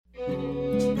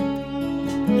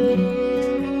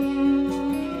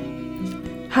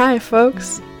Hi,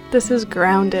 folks. This is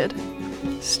Grounded,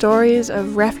 stories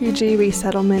of refugee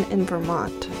resettlement in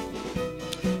Vermont.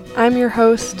 I'm your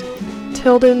host,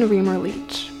 Tilden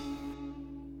Reamer-Leach.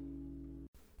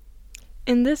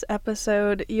 In this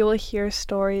episode, you'll hear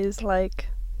stories like,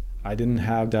 I didn't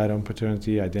have that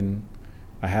opportunity.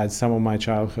 I had some of my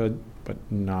childhood, but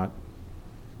not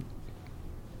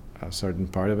a certain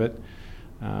part of it,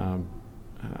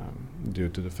 due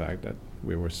to the fact that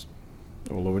we were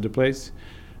all over the place.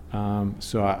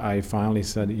 So I finally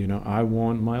said, I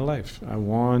want my life. I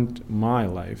want my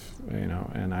life,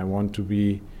 and I want to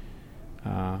be,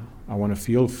 I want to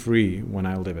feel free when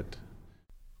I live it.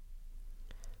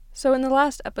 So in the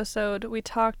last episode, we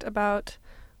talked about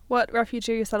what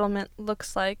refugee resettlement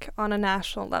looks like on a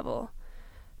national level,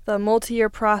 the multi-year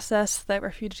process that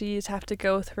refugees have to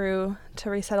go through to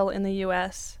resettle in the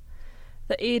U.S.,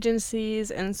 the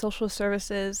agencies and social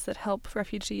services that help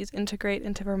refugees integrate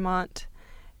into Vermont,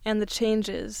 and the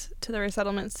changes to the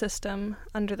resettlement system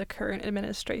under the current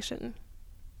administration.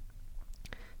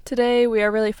 Today, we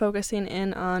are really focusing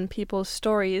in on people's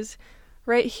stories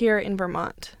right here in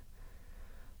Vermont.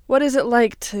 What is it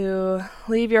like to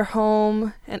leave your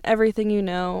home and everything you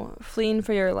know, fleeing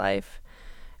for your life,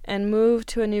 and move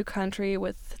to a new country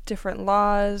with different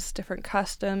laws, different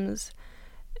customs,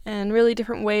 and really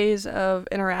different ways of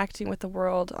interacting with the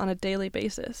world on a daily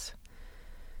basis?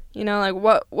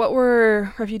 What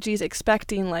were refugees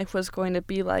expecting life was going to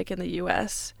be like in the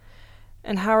U.S.?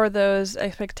 And how are those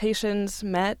expectations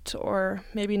met or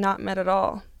maybe not met at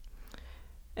all?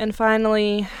 And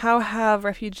finally, how have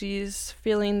refugees'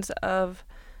 feelings of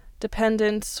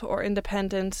dependence or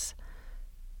independence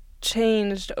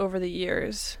changed over the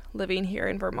years living here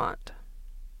in Vermont?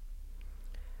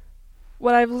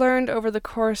 What I've learned over the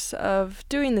course of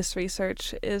doing this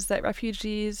research is that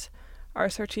refugees are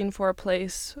searching for a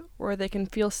place where they can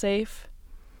feel safe,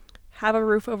 have a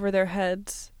roof over their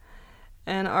heads,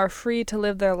 and are free to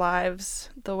live their lives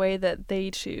the way that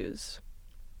they choose.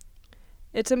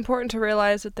 It's important to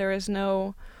realize that there is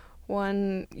no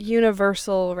one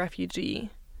universal refugee.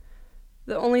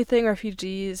 The only thing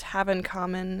refugees have in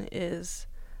common is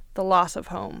the loss of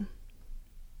home.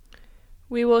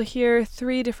 We will hear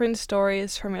 3 different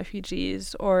stories from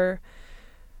refugees, or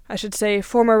I should say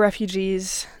former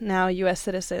refugees, now U.S.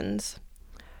 citizens,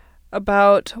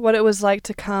 about what it was like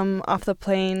to come off the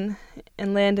plane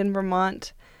and land in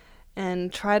Vermont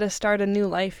and try to start a new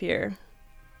life here.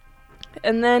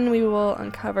 And then we will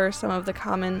uncover some of the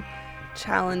common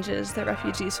challenges that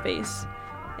refugees face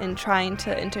in trying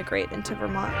to integrate into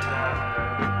Vermont.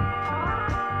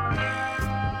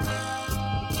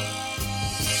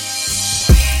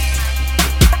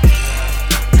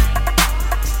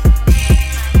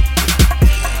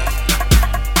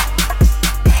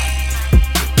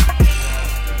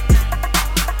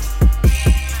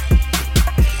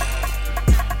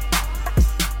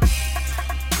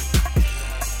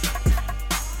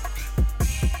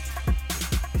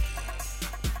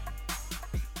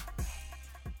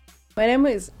 My name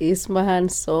is Ismahan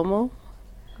Somo.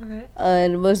 Okay.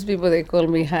 And most people, they call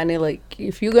me Honey. Like,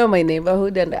 if you go in my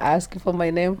neighborhood and ask for my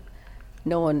name,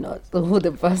 no one knows who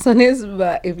the person is.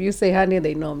 But if you say Honey,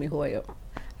 they know me who I am.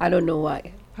 I don't know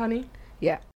why. Honey?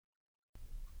 Yeah.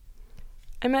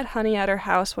 I met Honey at her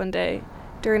house one day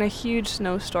during a huge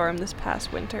snowstorm this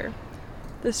past winter.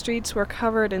 The streets were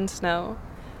covered in snow,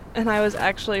 and I was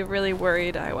actually really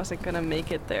worried I wasn't going to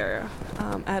make it there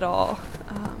at all.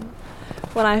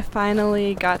 When I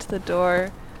finally got to the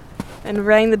door and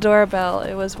rang the doorbell,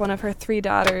 it was one of her 3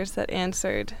 daughters that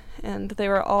answered, and they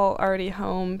were all already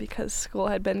home because school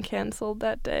had been canceled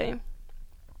that day.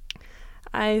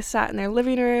 I sat in their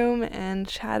living room and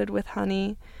chatted with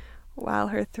Honey while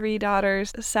her 3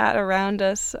 daughters sat around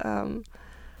us,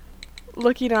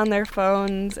 looking on their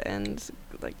phones and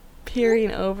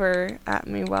peering over at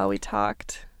me while we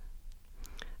talked.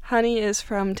 Honey is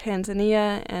from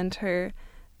Tanzania, and her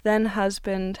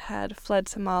then-husband had fled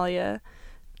Somalia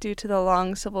due to the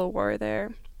long civil war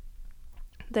there.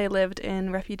 They lived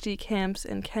in refugee camps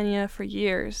in Kenya for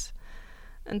years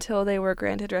until they were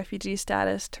granted refugee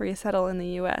status to resettle in the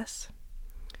U.S.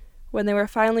 When they were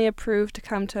finally approved to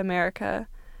come to America,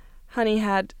 Honey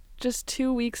had, just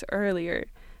 2 weeks earlier,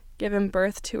 given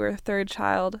birth to her 3rd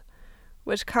child,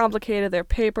 which complicated their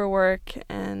paperwork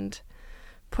and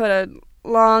put a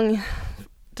long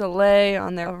delay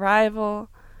on their arrival.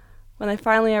 When they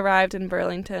finally arrived in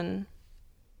Burlington,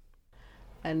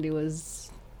 And it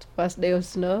was the first day of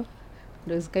snow.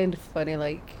 It was kind of funny.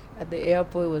 Like, at the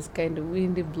airport, it was kind of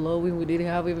windy, blowing. We didn't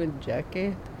have even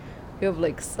jacket. We have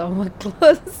like summer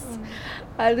clothes.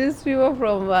 And these people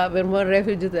from Vermont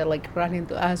refugees, they're like running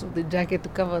to us with the jacket to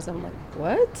cover us. I'm like,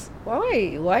 what?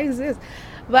 Why? Why is this?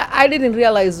 But I didn't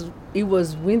realize it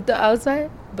was winter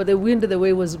outside, but the wind, the way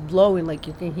it was blowing, like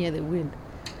you can hear the wind.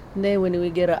 And then when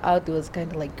we get out, it was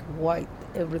kind of like white.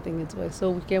 Everything is white. So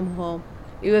we came home.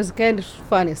 It was kind of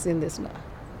funny seeing the snow.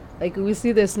 Like we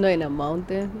see the snow in a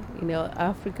mountain,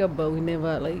 Africa, but we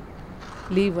never like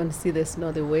live and see the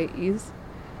snow the way it is.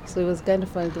 So it was kind of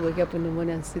funny to wake up in the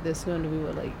morning and see the snow, and we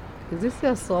were like, is this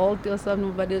a salt or something?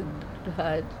 Nobody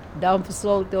had dumped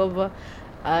salt over.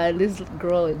 This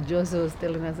girl, Josie, was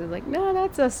telling us, it's like, no,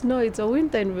 that's a snow. It's a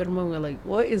winter in Vermont. We're like,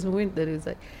 what is winter? It's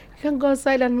like, you can go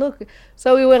outside and look.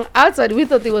 So we went outside. We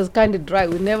thought it was kind of dry.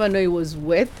 We never know it was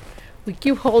wet. We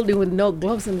keep holding with no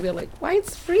gloves, and we're like, why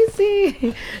it's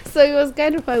freezing? So it was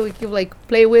kind of fun. We keep like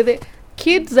play with it.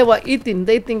 Kids that were eating,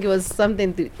 they think it was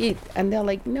something to eat. And they're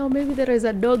like, no, maybe there is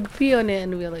a dog pee on it.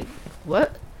 And we're like,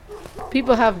 what?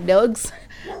 People have dogs?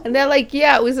 And they're like,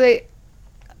 yeah. We say,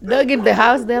 dog in the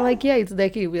house? They're like, yeah, it's the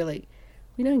kid. We're like,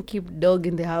 we don't keep dog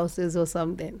in the houses or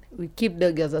something. We keep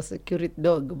dog as a security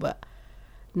dog, but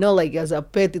not like as a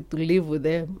pet to live with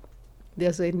them.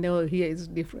 They say, no, here it's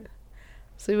different.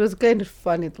 So it was kind of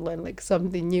funny to learn like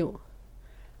something new.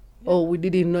 Oh, we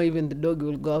didn't know even the dog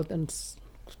will go out and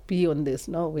pee on this.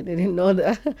 No, we didn't know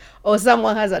that. Or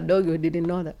someone has a dog, we didn't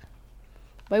know that.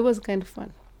 But it was kind of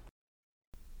fun.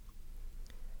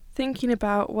 Thinking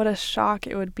about what a shock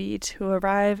it would be to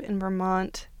arrive in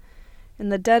Vermont in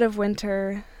the dead of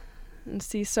winter and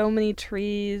see so many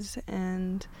trees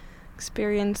and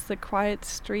experience the quiet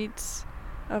streets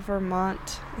of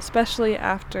Vermont, especially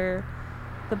after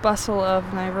the bustle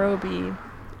of Nairobi,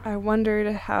 I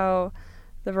wondered how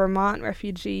the Vermont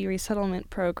Refugee Resettlement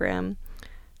Program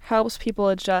helps people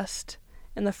adjust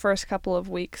in the first couple of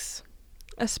weeks,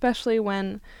 especially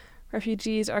when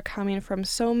refugees are coming from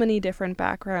so many different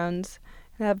backgrounds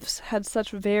and have had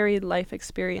such varied life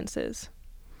experiences.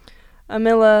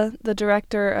 Amila, the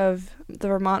director of the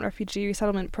Vermont Refugee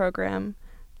Resettlement Program,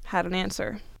 had an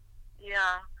answer.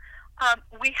 Yeah.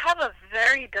 We have a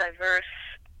very diverse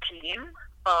team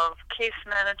of case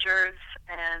managers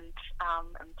and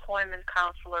employment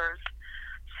counselors.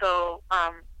 So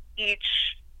each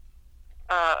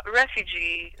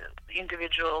refugee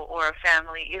individual or a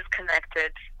family is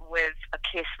connected with a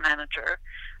case manager.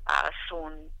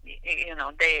 Soon,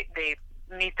 they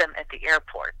meet them at the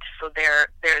airport. So they're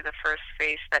the first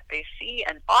face that they see,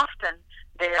 and often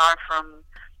they are from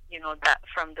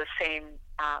from the same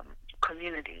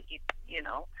community,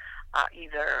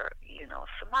 either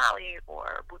Somali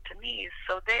or Bhutanese.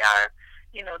 So they are,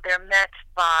 they're met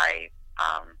by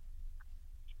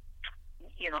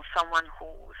someone who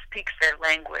speaks their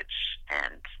language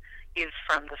and is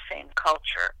from the same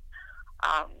culture.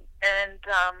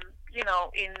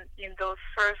 In those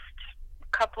first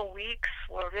couple weeks,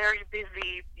 we're very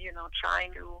busy,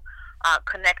 trying to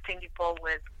connecting people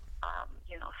with,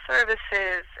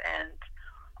 services and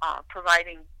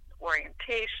providing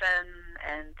orientation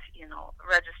and,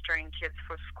 registering kids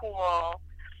for school.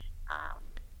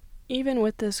 Even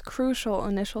with this crucial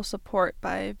initial support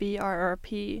by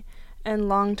VRRP and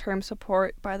long-term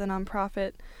support by the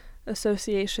nonprofit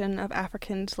Association of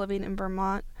Africans Living in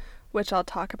Vermont, which I'll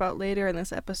talk about later in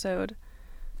this episode,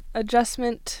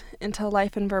 adjustment into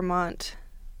life in Vermont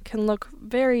can look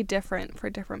very different for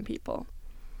different people.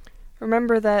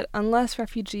 Remember that unless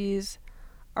refugees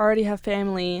already have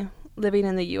family living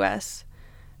in the U.S.,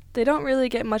 they don't really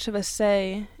get much of a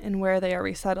say in where they are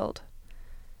resettled.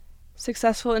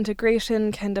 Successful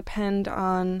integration can depend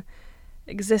on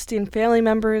existing family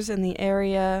members in the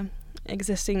area,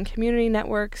 existing community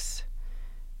networks,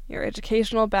 your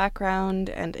educational background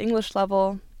and English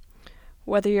level,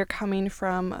 whether you're coming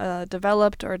from a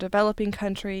developed or developing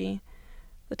country,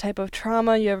 the type of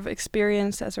trauma you have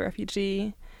experienced as a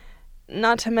refugee,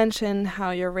 not to mention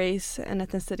how your race and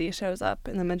ethnicity shows up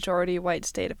in the majority white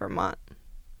state of Vermont.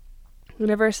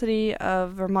 University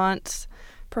of Vermont's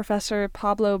Professor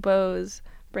Pablo Bose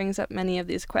brings up many of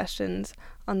these questions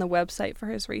on the website for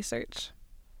his research.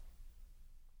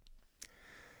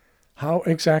 How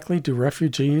exactly do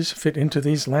refugees fit into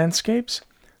these landscapes?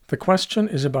 The question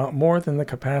is about more than the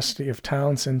capacity of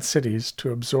towns and cities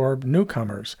to absorb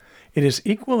newcomers. It is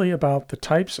equally about the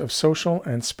types of social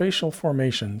and spatial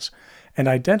formations and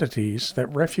identities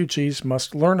that refugees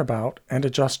must learn about and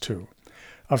adjust to.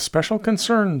 Of special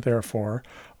concern, therefore,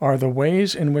 are the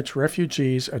ways in which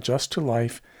refugees adjust to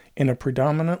life in a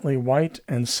predominantly white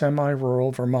and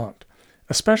semi-rural Vermont,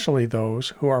 especially those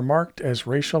who are marked as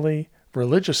racially,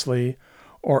 religiously,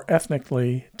 or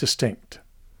ethnically distinct.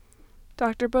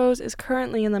 Dr. Bose is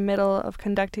currently in the middle of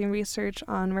conducting research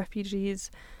on refugees'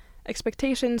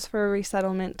 expectations for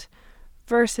resettlement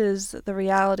versus the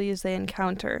realities they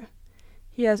encounter.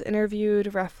 He has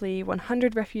interviewed roughly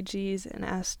 100 refugees and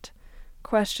asked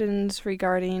questions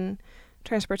regarding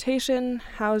transportation,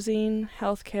 housing,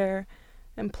 healthcare,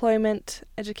 employment,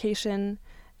 education,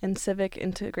 and civic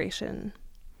integration.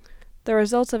 The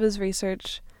results of his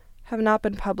research have not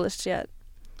been published yet,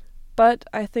 but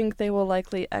I think they will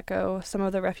likely echo some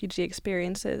of the refugee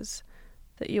experiences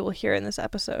that you will hear in this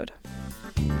episode.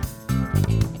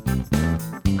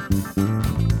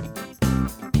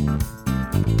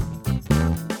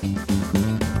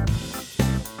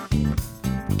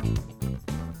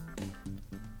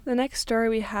 The next story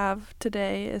we have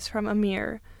today is from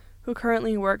Amir, who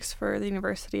currently works for the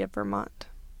University of Vermont.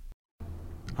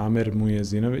 Amir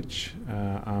Mujazinovic.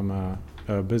 I'm a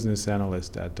business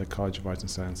analyst at the College of Arts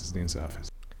and Sciences Dean's Office.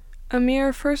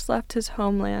 Amir first left his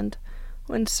homeland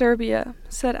when Serbia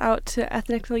set out to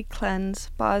ethnically cleanse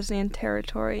Bosnian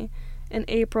territory in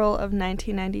April of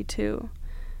 1992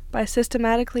 by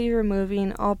systematically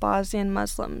removing all Bosnian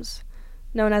Muslims,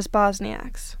 known as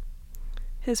Bosniaks.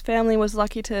 His family was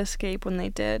lucky to escape when they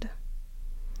did.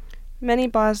 Many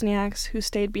Bosniaks who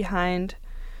stayed behind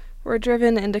were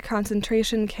driven into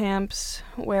concentration camps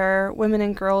where women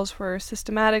and girls were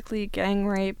systematically gang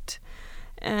raped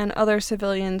and other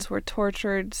civilians were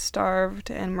tortured,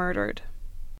 starved, and murdered.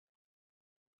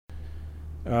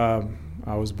 I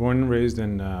was born and raised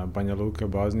in Banja Luka,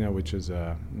 Bosnia, which is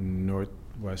a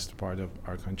northwest part of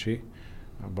our country.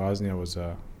 Bosnia was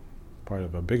a part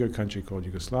of a bigger country called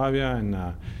Yugoslavia, and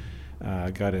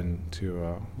got into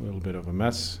a little bit of a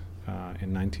mess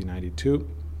in 1992.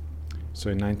 So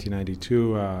in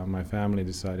 1992, my family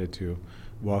decided to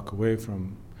walk away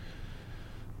from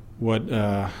what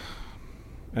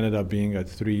ended up being a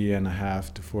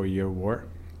 3.5 to 4 year war,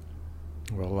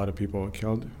 where a lot of people were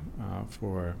killed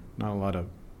for not a lot of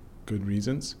good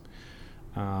reasons.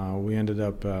 We ended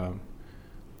up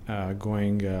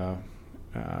going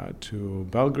to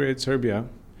Belgrade, Serbia,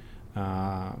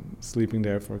 sleeping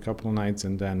there for a couple of nights,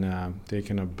 and then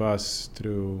taking a bus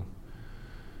through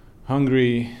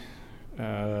Hungary,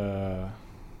 I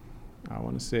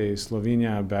want to say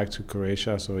Slovenia, back to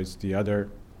Croatia. So it's the other,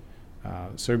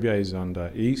 Serbia is on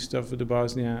the east of the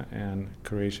Bosnia and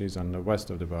Croatia is on the west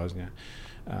of the Bosnia.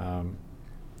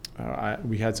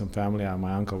 We had some family,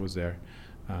 my uncle was there,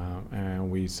 and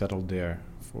we settled there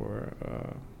for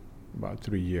about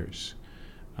 3 years.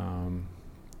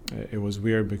 It was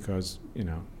weird because,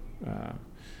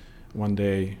 one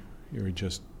day you were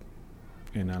just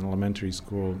in an elementary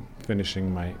school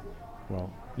finishing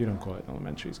you don't call it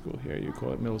elementary school here, you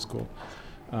call it middle school.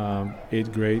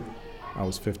 8th grade, I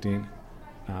was 15.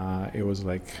 It was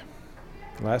like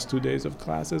last 2 days of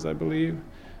classes, I believe,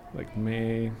 like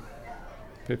May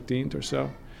 15th or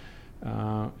so.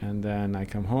 And then I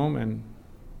come home and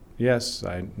yes,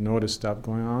 I noticed stuff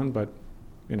going on, but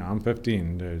I'm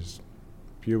 15. There's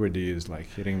puberty is like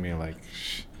hitting me like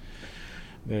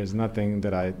there's nothing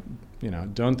that I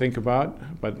don't think about,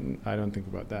 but I don't think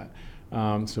about that.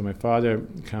 So my father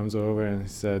comes over and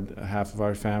said half of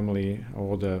our family,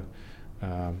 all the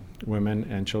women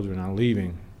and children are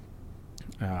leaving,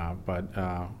 but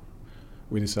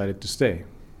we decided to stay.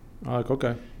 I'm like,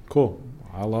 okay, cool.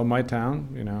 I love my town,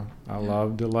 I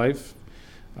love the life.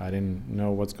 I didn't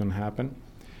know what's going to happen.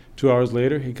 2 hours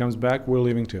later, he comes back, we're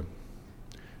leaving too.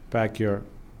 Pack your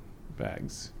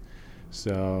bags.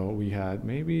 So we had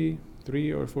maybe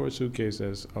 3 or 4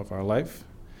 suitcases of our life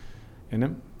in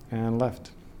them and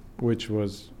left, which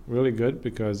was really good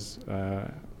because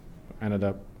ended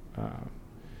up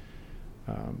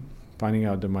finding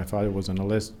out that my father was on a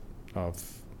list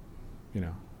of,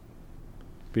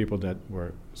 people that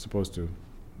were supposed to,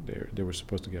 they were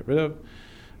supposed to get rid of,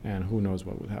 and who knows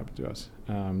what would happen to us.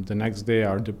 The next day,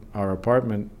 our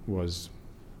apartment was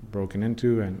broken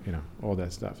into, and all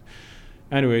that stuff.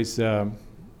 Anyways, a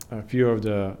few of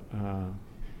the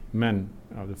men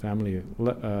of the family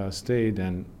stayed,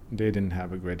 and they didn't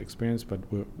have a great experience, but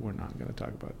we're not going to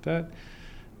talk about that.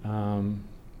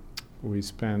 We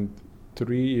spent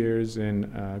 3 years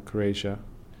in Croatia.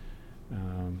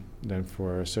 Then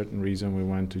for a certain reason, we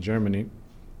went to Germany,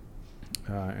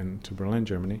 and to Berlin,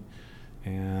 Germany,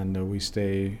 and we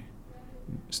stayed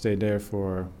there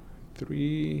for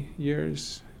 3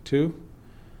 years too.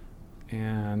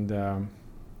 And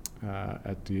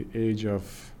at the age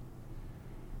of,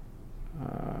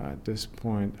 at this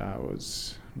point, I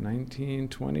was 19,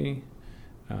 20.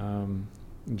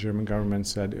 The German government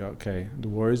said, okay, the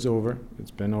war is over.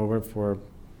 It's been over for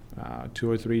 2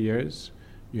 or 3 years.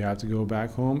 You have to go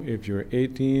back home if you're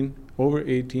 18 over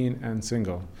 18 and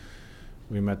single,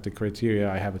 we met the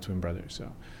criteria. I have a twin brother,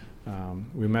 so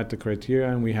we met the criteria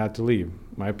and we had to leave.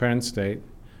 My parents stayed.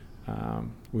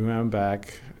 We went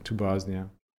back to Bosnia.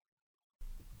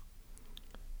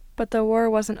 But the war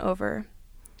wasn't over.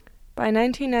 By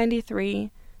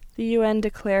 1993, the UN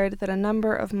declared that a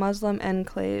number of Muslim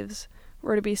enclaves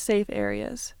were to be safe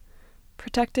areas,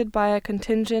 protected by a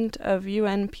contingent of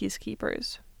UN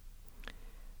peacekeepers.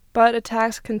 But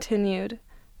attacks continued,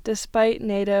 despite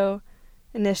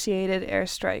NATO-initiated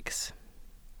airstrikes.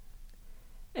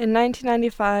 In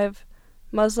 1995,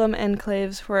 Muslim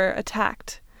enclaves were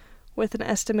attacked, with an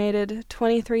estimated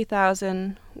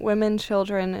 23,000 women,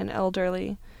 children, and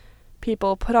elderly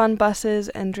people put on buses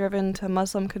and driven to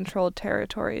Muslim-controlled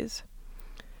territories,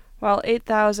 while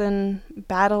 8,000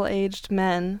 battle-aged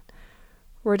men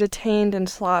were detained and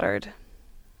slaughtered.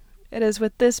 It is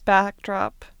with this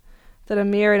backdrop that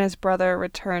Amir and his brother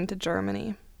returned to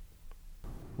Germany.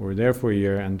 We were there for a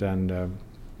year, and then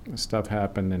stuff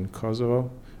happened in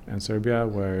Kosovo and Serbia,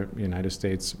 where the United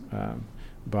States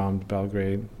bombed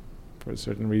Belgrade for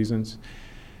certain reasons.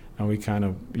 And we kind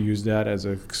of used that as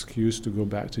an excuse to go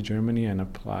back to Germany and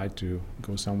apply to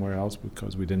go somewhere else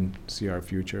because we didn't see our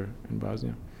future in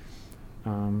Bosnia.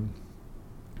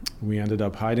 We ended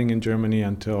up hiding in Germany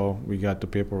until we got the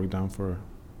paperwork done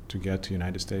to get to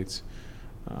United States,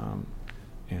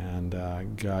 and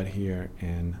got here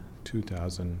in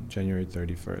 2000, January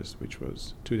 31st, which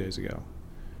was 2 days ago,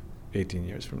 18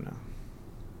 years from now.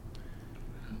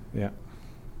 Yeah.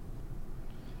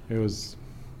 It was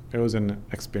an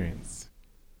experience.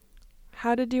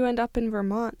 How did you end up in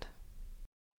Vermont?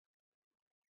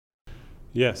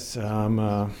 Yes.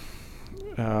 When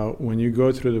you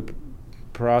go through the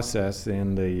process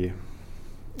in the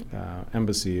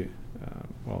embassy,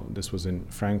 well, this was in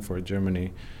Frankfurt,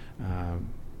 Germany,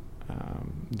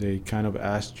 they kind of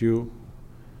asked you,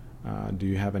 do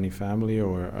you have any family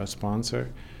or a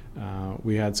sponsor?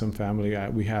 We had some family.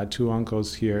 We had two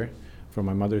uncles here from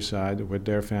my mother's side with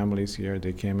their families here.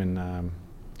 They came in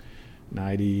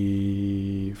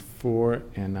 94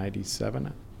 and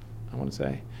 97, I want to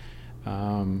say.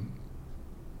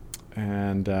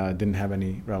 And didn't have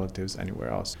any relatives anywhere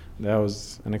else. That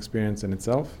was an experience in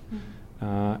itself.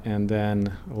 Mm-hmm. And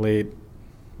then late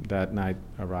that night,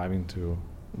 arriving to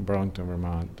Burlington,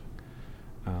 Vermont,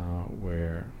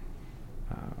 where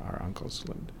our uncles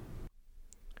lived.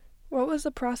 What was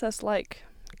the process like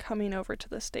coming over to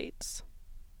the States?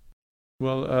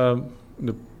 Well,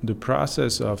 the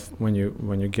process of when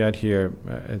you get here,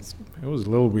 it was a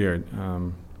little weird.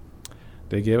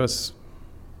 They gave us,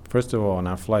 first of all, on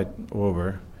our flight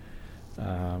over,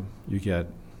 you get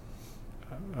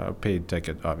a paid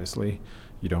ticket. Obviously,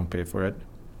 you don't pay for it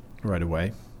right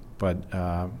away, but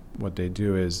what they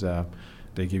do is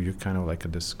they give you kind of like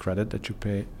this credit that you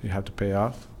have to pay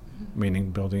off,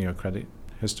 meaning building your credit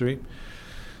history.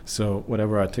 So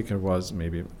whatever our ticket was,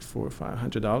 maybe $400 or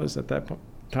 $500 at that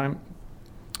time,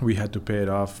 we had to pay it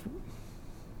off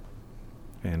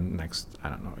in next,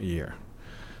 a year.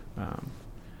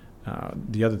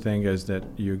 The other thing is that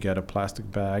you get a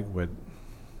plastic bag with,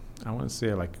 I want to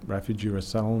say like refugee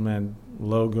resettlement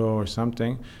logo or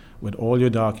something, with all your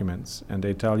documents, and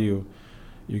they tell you,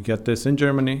 you get this in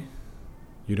Germany,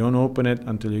 you don't open it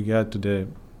until you get to the,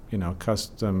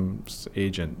 customs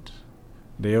agent.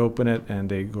 They open it and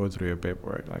they go through your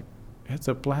paperwork. Like, it's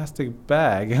a plastic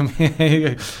bag. I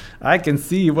mean, I can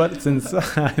see what's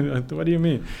inside. What do you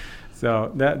mean?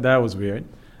 So that was weird.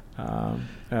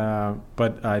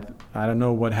 But I don't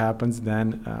know what happens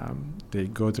then. They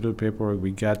go through the paperwork.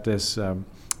 We got this. I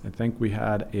think we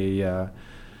had a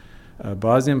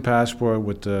Bosnian passport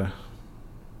with a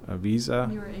visa.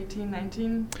 You were 18,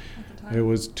 19 at the time? It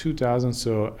was 2000,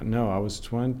 so no, I was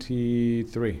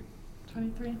 23.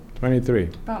 23? 23.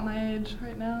 About my age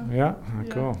right now. Yeah,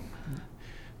 cool.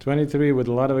 23 with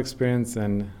a lot of experience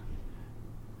and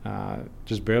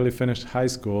just barely finished high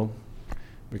school,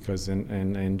 because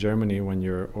in Germany, when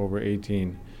you're over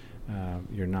 18,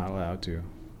 you're not allowed to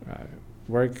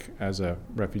work as a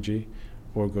refugee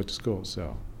or go to school.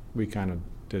 So we kind of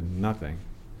did nothing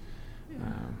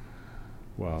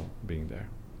while being there,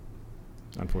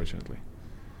 unfortunately.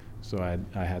 So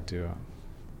I had to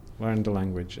learn the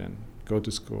language and go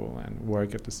to school and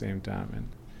work at the same time and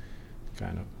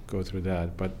kind of go through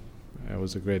that. But it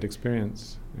was a great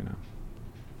experience,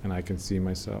 and I can see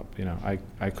myself,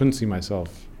 I couldn't see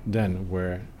myself then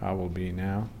where I will be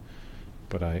now,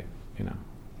 but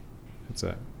it's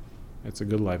a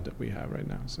good life that we have right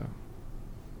now, so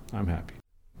I'm happy.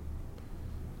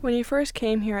 When you first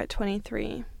came here at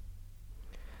 23,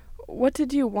 what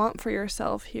did you want for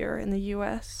yourself here in the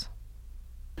U.S.?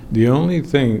 The only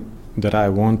thing that I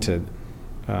wanted,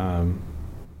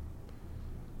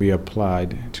 we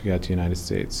applied to get to the United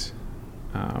States,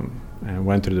 and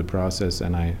went through the process,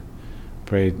 and I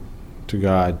prayed to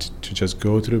God to just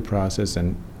go through the process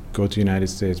and go to the United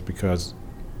States because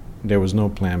there was no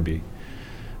plan B.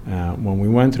 When we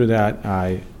went through that,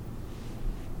 I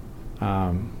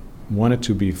wanted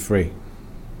to be free.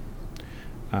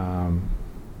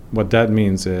 What that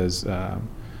means is I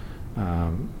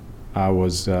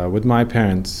was with my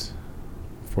parents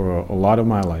for a lot of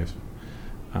my life.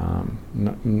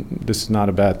 This is not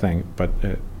a bad thing, but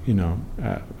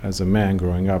as a man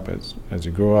growing up, as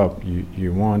you grow up,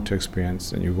 you want to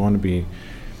experience and you want to be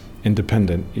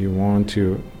independent. You want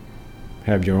to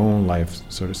have your own life,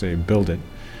 so to say, build it.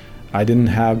 I didn't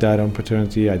have that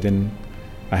opportunity.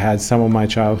 I had some of my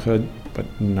childhood, but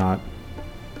not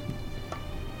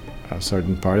a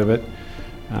certain part of it,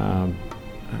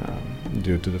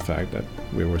 due to the fact that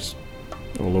we were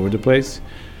all over the place.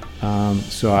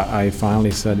 So I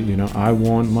finally said, I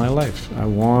want my life. I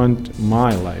want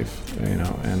my life,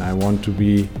 and I want to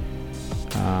be,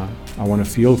 I want to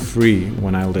feel free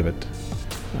when I live it.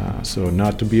 So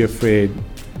not to be afraid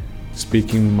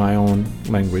speaking my own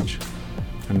language,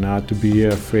 and not to be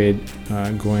afraid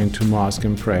going to mosque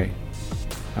and pray,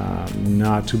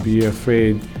 not to be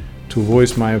afraid to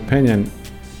voice my opinion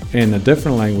in a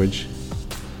different language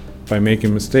by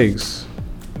making mistakes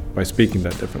by speaking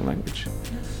that different language.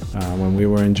 When we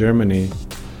were in Germany,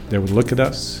 they would look at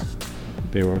us,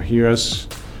 they would hear us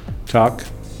talk,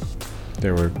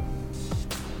 there were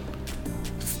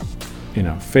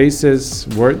faces,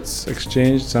 words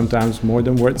exchanged, sometimes more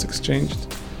than words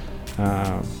exchanged.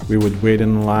 We would wait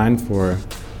in line for,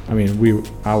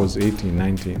 I was 18,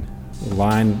 19,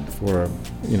 line for,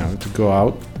 to go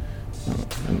out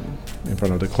in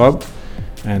front of the club,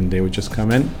 and they would just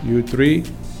come in, you three,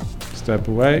 step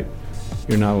away,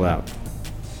 you're not allowed.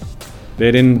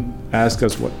 They didn't ask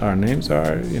us what our names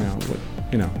are,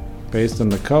 based on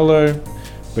the color,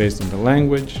 based on the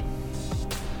language.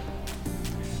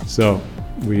 So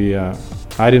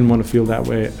I didn't want to feel that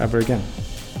way ever again.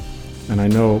 And I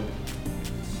know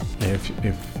if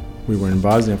we were in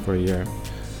Bosnia for a year,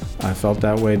 I felt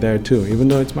that way there too. Even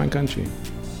though it's my country,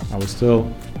 I was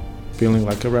still feeling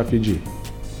like a refugee.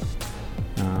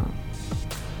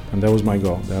 And that was my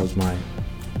goal. That was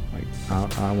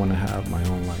I want to have my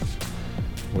own life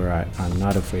where I'm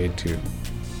not afraid to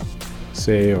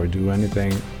say or do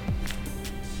anything,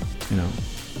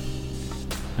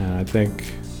 And I think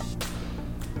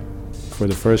for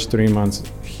the first 3 months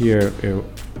here,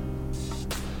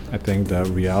 I think the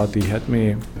reality hit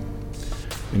me.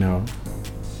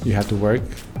 You had to work.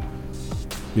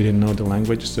 You didn't know the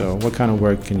language, so what kind of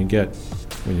work can you get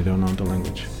when you don't know the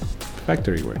language?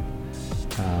 Factory work.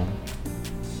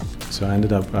 So I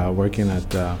ended up working at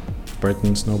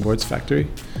Burton Snowboards factory,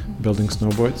 building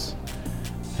snowboards,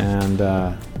 and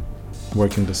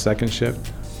working the second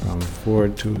shift from 4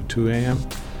 to 2 a.m.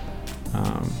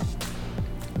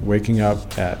 Waking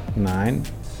up at 9,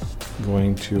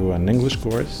 going to an English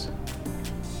course,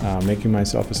 making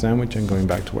myself a sandwich and going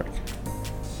back to work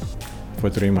for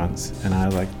 3 months. And I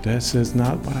was like, this is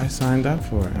not what I signed up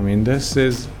for.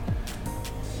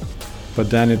 But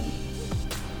then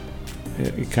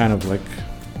it kind of like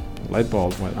a light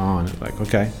bulb went on. It's like,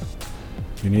 okay,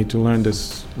 you need to learn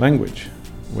this language.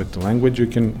 With the language you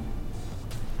can,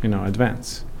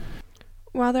 advance.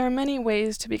 While there are many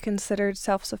ways to be considered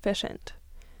self-sufficient,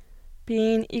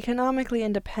 being economically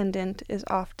independent is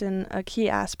often a key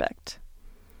aspect.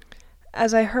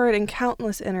 As I heard in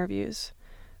countless interviews,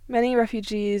 many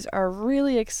refugees are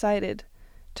really excited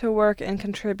to work and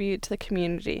contribute to the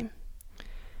community.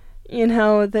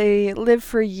 They lived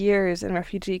for years in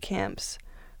refugee camps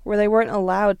where they weren't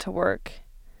allowed to work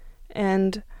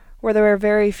and where there were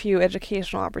very few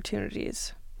educational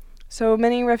opportunities. So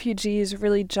many refugees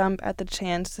really jump at the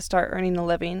chance to start earning a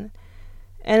living,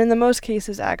 and in the most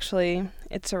cases, actually,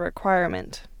 it's a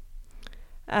requirement.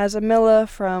 As Amila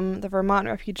from the Vermont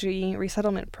Refugee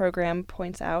Resettlement Program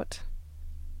points out,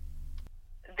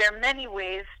 there are many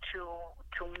ways to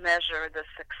measure the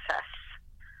success,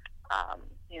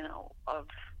 of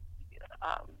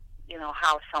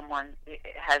how someone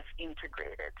has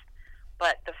integrated.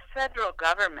 But the federal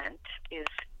government is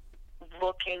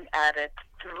looking at it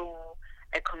through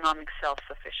economic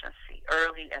self-sufficiency,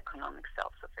 early economic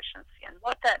self-sufficiency. And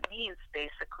what that means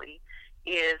basically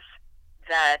is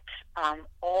that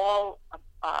all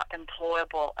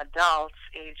employable adults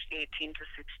aged 18 to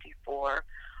 64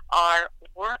 are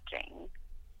working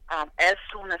as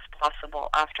soon as possible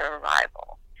after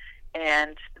arrival,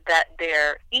 and that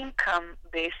their income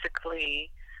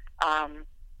basically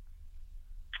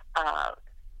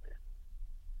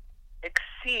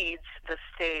exceeds the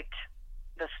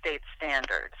state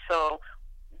standard. So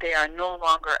they are no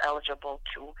longer eligible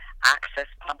to access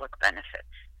public benefits.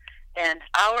 And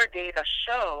our data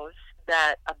shows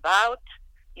that about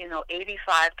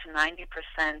 85 to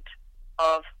 90%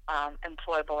 of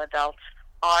employable adults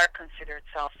are considered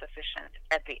self-sufficient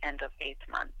at the end of 8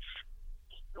 months,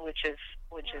 which is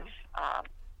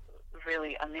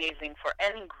really amazing for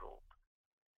any group.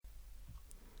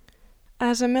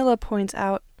 As Amila points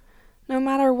out, no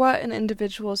matter what an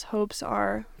individual's hopes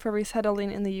are for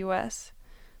resettling in the U.S.,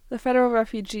 the federal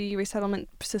refugee resettlement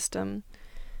system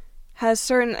has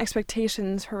certain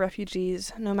expectations for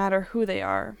refugees, no matter who they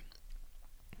are.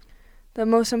 The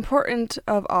most important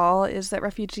of all is that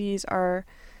refugees are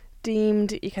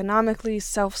deemed economically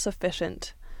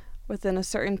self-sufficient within a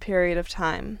certain period of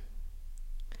time.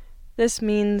 This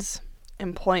means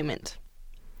employment.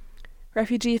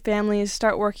 Refugee families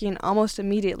start working almost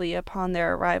immediately upon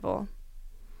their arrival.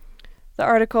 The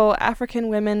article African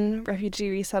Women Refugee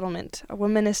Resettlement, a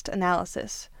Womanist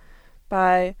Analysis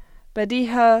by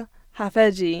Badiha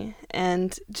Hafeji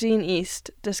and Jean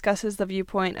East discusses the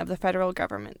viewpoint of the federal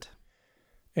government.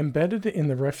 Embedded in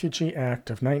the Refugee Act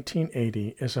of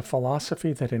 1980 is a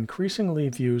philosophy that increasingly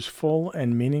views full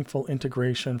and meaningful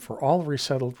integration for all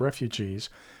resettled refugees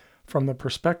from the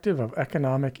perspective of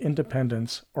economic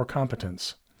independence or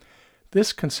competence.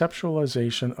 This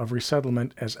conceptualization of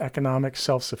resettlement as economic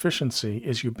self-sufficiency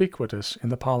is ubiquitous in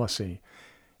the policy,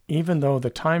 even though the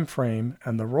time frame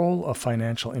and the role of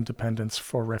financial independence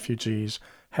for refugees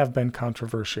have been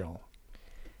controversial.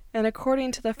 And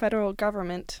according to the federal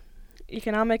government,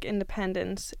 economic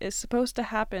independence is supposed to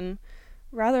happen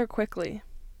rather quickly.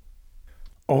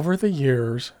 Over the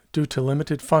years, due to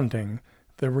limited funding,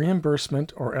 the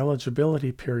reimbursement or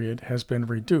eligibility period has been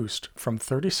reduced from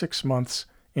 36 months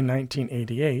in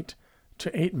 1988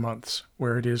 to 8 months,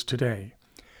 where it is today.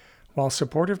 While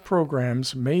supportive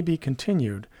programs may be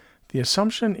continued, the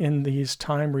assumption in these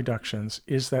time reductions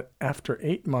is that after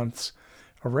 8 months,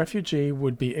 a refugee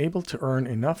would be able to earn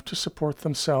enough to support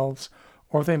themselves,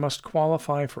 or they must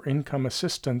qualify for income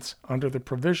assistance under the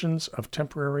provisions of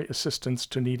temporary assistance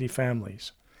to needy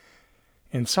families.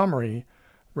 In summary,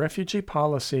 refugee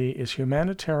policy is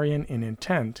humanitarian in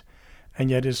intent and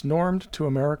yet is normed to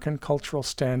American cultural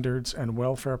standards and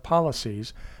welfare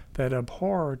policies that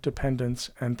abhor dependence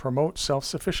and promote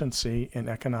self-sufficiency in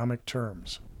economic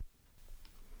terms.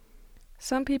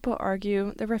 Some people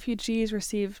argue that refugees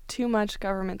receive too much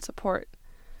government support,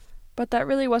 but that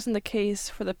really wasn't the case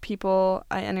for the people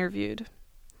I interviewed.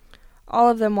 All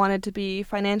of them wanted to be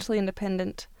financially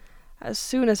independent as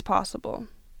soon as possible.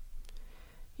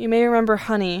 You may remember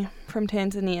Honey from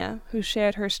Tanzania, who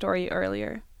shared her story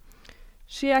earlier.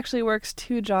 She actually works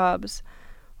 2 jobs,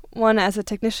 one as a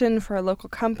technician for a local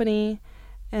company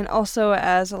and also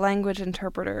as a language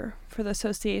interpreter for the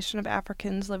Association of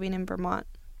Africans Living in Vermont.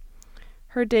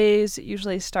 Her days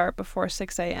usually start before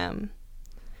 6 a.m.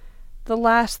 The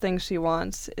last thing she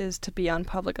wants is to be on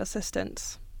public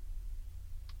assistance.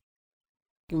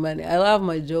 Money. I love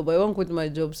my job. I won't quit my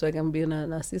job so I can be an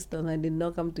assistant. I did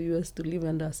not come to US to live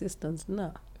under assistance.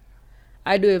 No.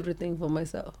 I do everything for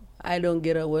myself. I don't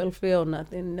get a welfare or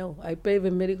nothing. No. I pay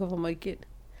the medical for my kid.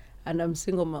 And I'm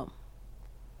single mom.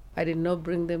 I did not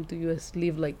bring them to US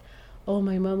live like, oh,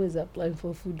 my mom is applying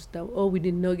for food stamp. Oh, we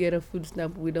did not get a food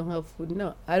stamp. We don't have food.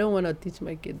 No. I don't want to teach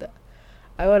my kid that.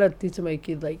 I want to teach my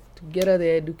kid like to get her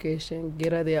their education,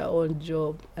 get her their own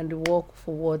job, and work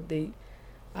for what they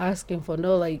asking for.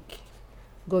 No, like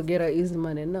go get her easy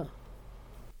money. No.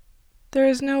 There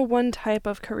is no one type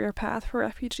of career path for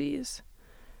refugees.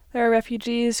 There are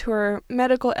refugees who are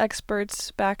medical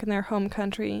experts back in their home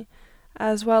country,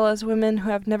 as well as women who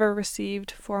have never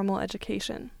received formal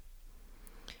education.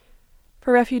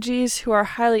 For refugees who are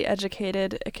highly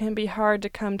educated, it can be hard to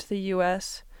come to the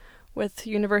U.S. with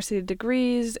university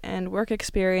degrees and work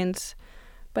experience,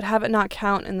 but have it not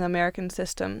count in the American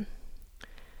system.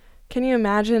 Can you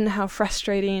imagine how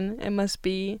frustrating it must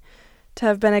be to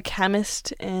have been a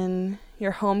chemist in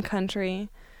your home country,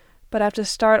 but have to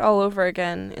start all over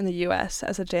again in the U.S.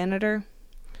 as a janitor?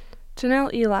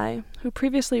 Janelle Eli, who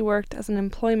previously worked as an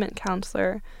employment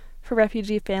counselor for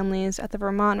refugee families at the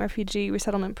Vermont Refugee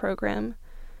Resettlement Program,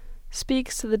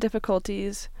 speaks to the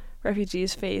difficulties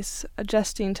refugees face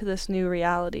adjusting to this new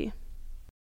reality.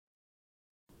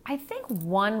 I think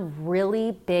one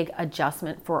really big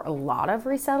adjustment for a lot of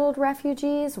resettled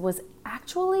refugees was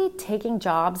actually taking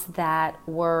jobs that they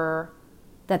were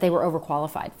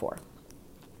overqualified for.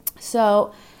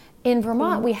 So in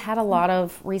Vermont, we had a lot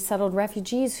of resettled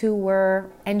refugees who were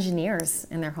engineers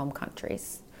in their home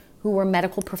countries, who were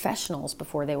medical professionals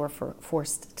before they were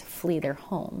forced to flee their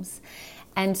homes.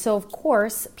 And so, of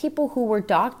course, people who were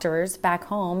doctors back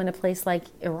home in a place like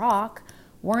Iraq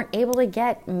weren't able to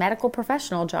get medical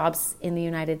professional jobs in the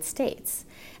United States.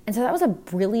 And so that was a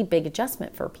really big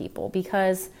adjustment for people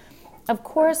because, of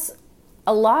course,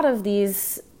 a lot of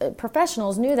these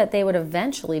professionals knew that they would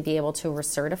eventually be able to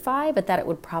recertify, but that it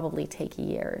would probably take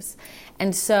years.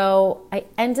 And so I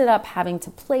ended up having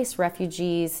to place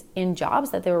refugees in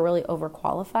jobs that they were really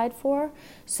overqualified for.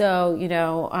 So,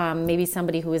 maybe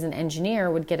somebody who is an engineer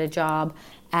would get a job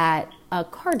at a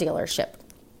car dealership,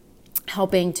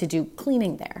 helping to do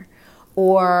cleaning there,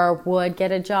 or would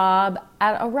get a job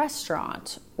at a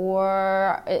restaurant,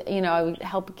 or, I would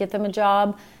help get them a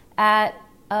job at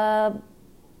a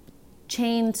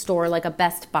chain store like a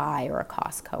Best Buy or a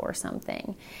Costco or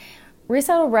something.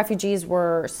 Resettled refugees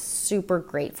were super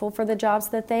grateful for the jobs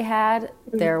that they had.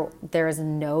 There is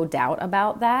no doubt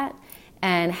about that.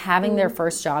 And having their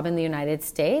first job in the United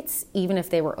States, even if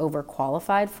they were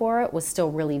overqualified for it, was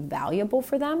still really valuable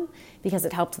for them because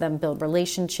it helped them build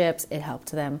relationships. It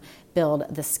helped them build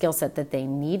the skill set that they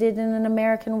needed in an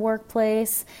American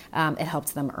workplace. It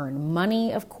helped them earn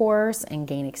money, of course, and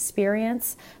gain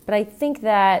experience. But I think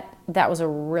that was a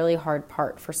really hard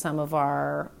part for some of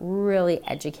our really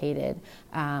educated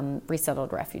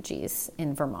resettled refugees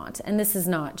in Vermont. And this is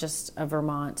not just a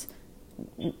Vermont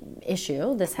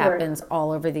issue. This happens all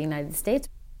over the United States.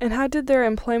 And how did their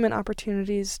employment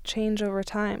opportunities change over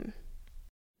time?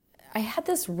 I had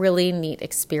this really neat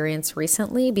experience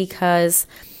recently because,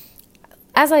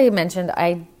 as I mentioned,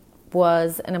 I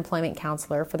was an employment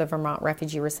counselor for the Vermont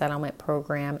Refugee Resettlement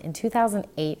Program in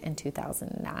 2008 and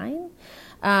 2009.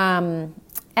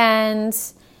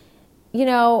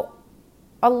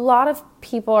 A lot of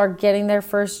people are getting their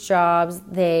first jobs.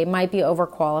 They might be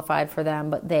overqualified for them,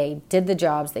 but they did the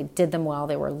jobs, they did them well,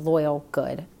 they were loyal,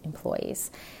 good employees.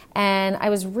 And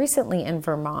I was recently in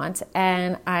Vermont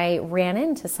and I ran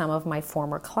into some of my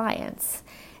former clients.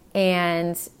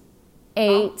 And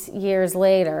 8 years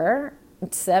later,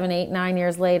 7, 8, 9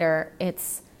 years later, it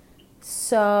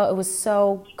was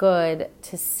so good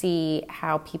to see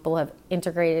how people have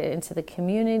integrated into the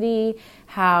community,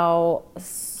 how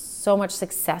so much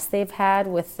success they've had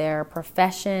with their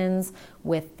professions,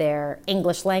 with their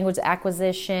English language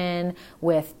acquisition,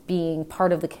 with being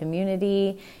part of the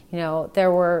community.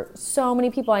 There were so many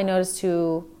people I noticed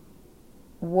who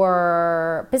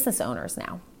were business owners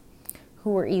now,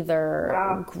 who were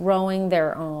either growing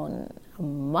their own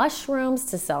mushrooms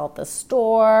to sell at the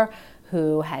store,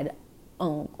 who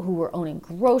were owning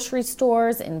grocery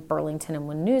stores in Burlington and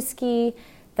Winooski.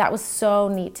 That was so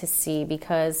neat to see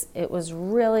because it was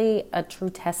really a true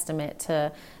testament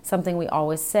to something we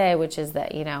always say, which is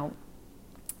that,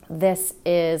 this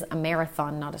is a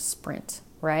marathon, not a sprint,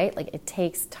 right? Like it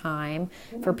takes time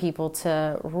for people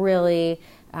to really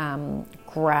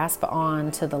grasp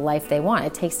on to the life they want.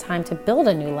 It takes time to build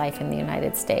a new life in the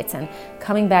United States. And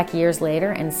coming back years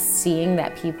later and seeing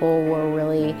that people were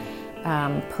really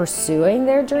pursuing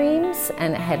their dreams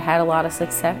and had a lot of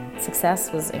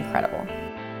success was incredible.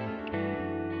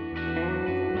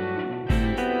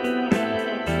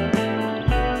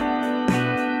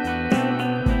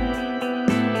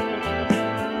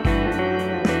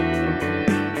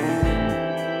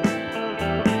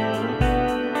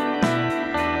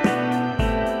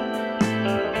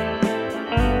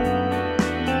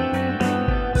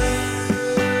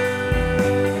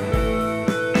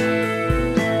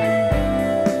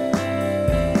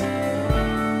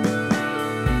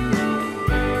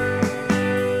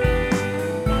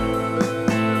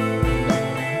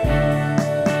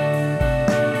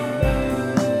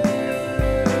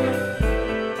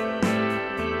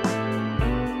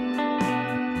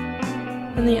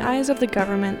 In the eyes of the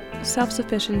government,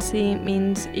 self-sufficiency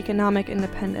means economic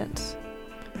independence.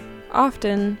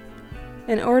 Often,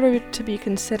 in order to be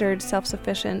considered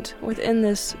self-sufficient within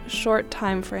this short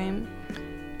time frame,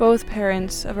 both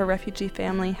parents of a refugee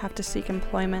family have to seek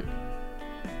employment.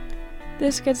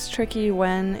 This gets tricky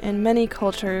when, in many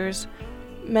cultures,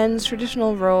 men's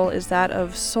traditional role is that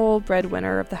of sole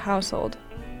breadwinner of the household.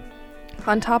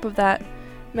 On top of that,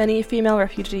 many female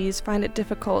refugees find it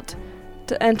difficult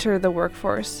to enter the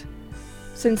workforce,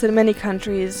 since in many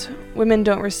countries, women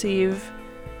don't receive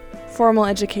formal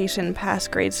education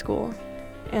past grade school,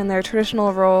 and their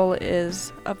traditional role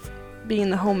is of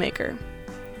being the homemaker.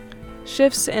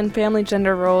 Shifts in family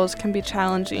gender roles can be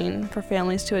challenging for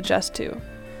families to adjust to,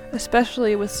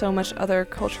 especially with so much other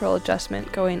cultural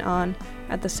adjustment going on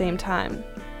at the same time.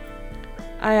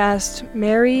 I asked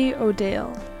Mary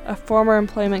O'Dale, a former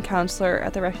employment counselor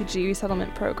at the Refugee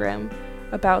Resettlement Program,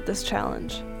 about this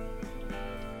challenge.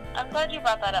 I'm glad you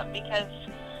brought that up, because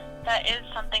that is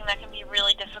something that can be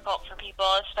really difficult for people,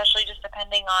 especially just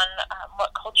depending on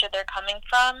what culture they're coming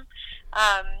from.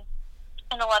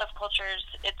 In a lot of cultures,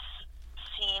 it's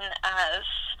seen as,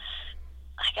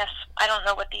 I guess, I don't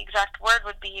know what the exact word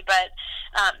would be, but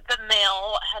the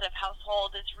male head of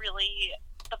household is really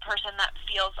the person that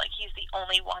feels like he's the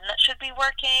only one that should be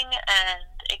working, and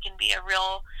it can be a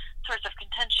real source of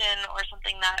contention or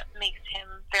something that makes him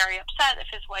very upset if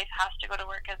his wife has to go to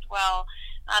work as well,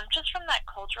 just from that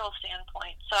cultural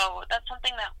standpoint. So that's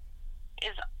something that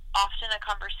is often a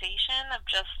conversation of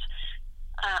just,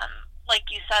 like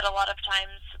you said, a lot of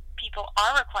times people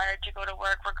are required to go to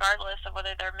work regardless of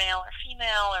whether they're male or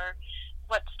female or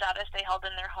what status they held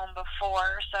in their home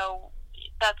before. So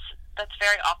that's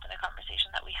very often a conversation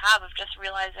that we have, of just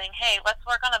realizing, hey, let's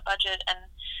work on a budget and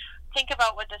think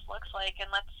about what this looks like, and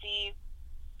let's see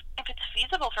if it's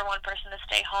feasible for one person to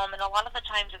stay home. And a lot of the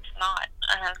times it's not.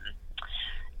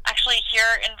 Actually,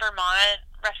 here in Vermont,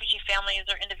 refugee families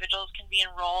or individuals can be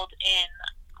enrolled in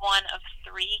one of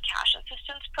 3 cash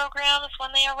assistance programs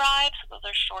when they arrive. So those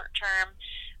are short-term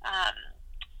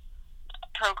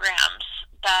programs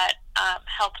that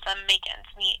help them make ends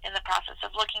meet in the process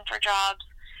of looking for jobs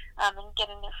and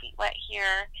getting their feet wet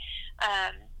here.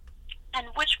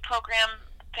 And which program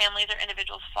families or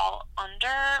individuals fall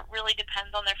under really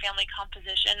depends on their family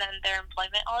composition and their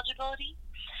employment eligibility.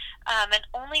 And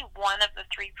only one of the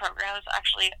 3 programs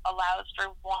actually allows for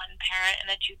 1 parent in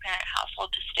a 2-parent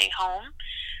household to stay home.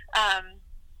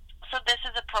 So this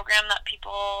is a program that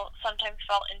people sometimes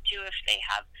fall into if they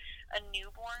have a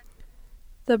newborn.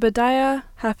 The Bediah,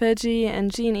 Hafeji,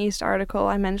 and Jean East article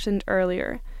I mentioned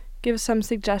earlier gives some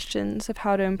suggestions of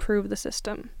how to improve the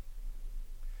system.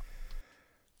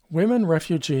 Women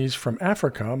refugees from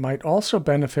Africa might also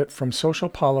benefit from social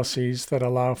policies that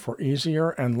allow for easier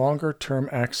and longer-term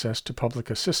access to public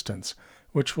assistance,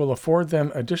 which will afford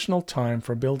them additional time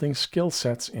for building skill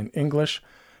sets in English,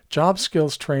 job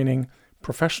skills training,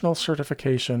 professional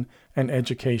certification, and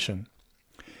education.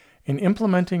 In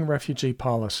implementing refugee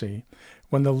policy,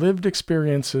 when the lived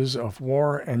experiences of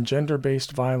war and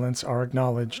gender-based violence are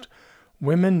acknowledged,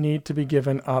 women need to be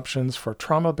given options for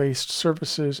trauma-based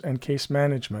services and case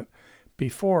management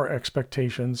before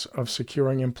expectations of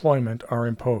securing employment are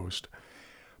imposed.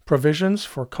 Provisions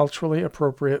for culturally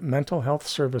appropriate mental health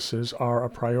services are a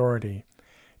priority.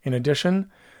 In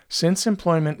addition, since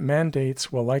employment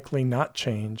mandates will likely not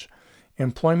change,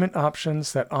 employment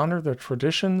options that honor the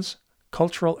traditions,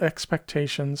 cultural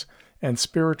expectations, and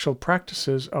spiritual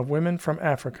practices of women from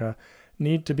Africa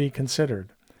need to be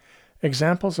considered.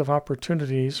 Examples of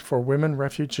opportunities for women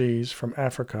refugees from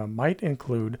Africa might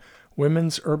include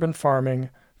women's urban farming,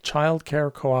 child care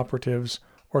cooperatives,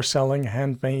 or selling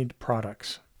handmade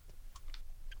products.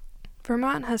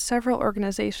 Vermont has several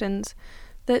organizations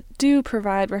that do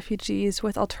provide refugees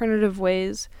with alternative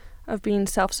ways of being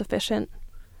self-sufficient.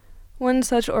 One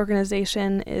such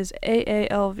organization is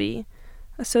AALV,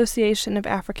 Association of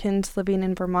Africans Living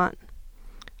in Vermont.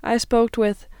 I spoke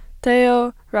with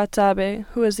Theo Ratzabe,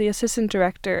 who is the assistant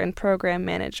director and program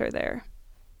manager there.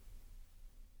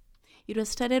 It was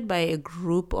started by a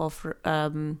group of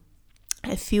a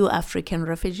few African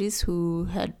refugees who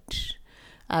had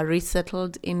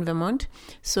resettled in Vermont.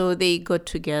 So they got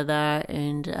together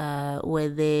and were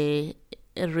there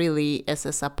really as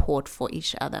a support for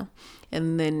each other.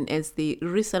 And then as the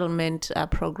resettlement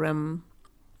program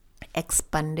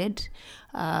expanded,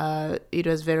 it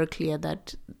was very clear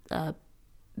that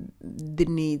the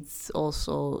needs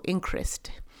also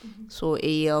increased. Mm-hmm. So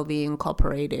AALV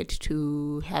incorporated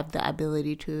to have the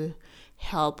ability to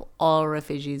help all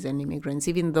refugees and immigrants.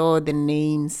 Even though the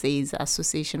name says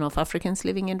Association of Africans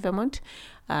Living in Vermont,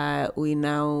 we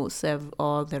now serve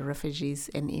all the refugees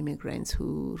and immigrants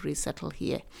who resettle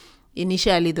here.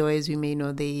 Initially, though, as you may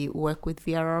know, they work with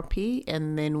VRRP,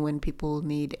 and then when people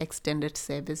need extended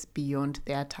service beyond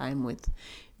their time with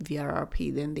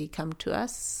VRRP, then they come to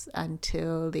us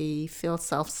until they feel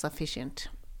self-sufficient.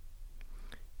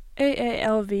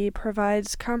 AALV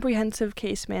provides comprehensive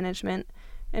case management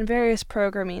and various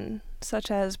programming, such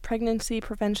as pregnancy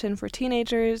prevention for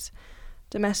teenagers,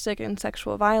 domestic and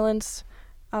sexual violence,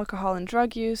 alcohol and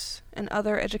drug use, and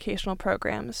other educational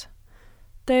programs.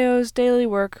 Theo's daily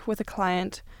work with a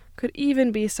client could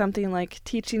even be something like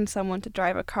teaching someone to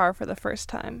drive a car for the first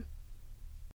time.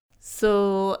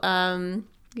 So,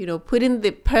 putting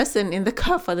the person in the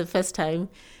car for the first time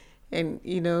and,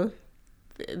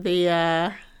 they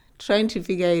are trying to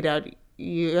figure it out.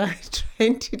 You are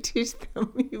trying to teach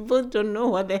them. You both don't know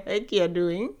what the heck you're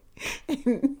doing.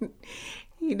 And,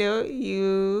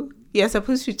 you you're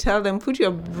supposed to tell them, put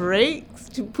your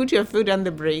foot on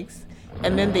the brakes,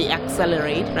 and then they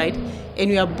accelerate, right? And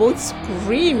you are both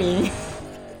screaming.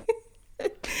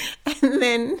 And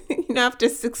then, after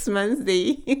 6 months,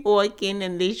 they walk in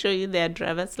and they show you their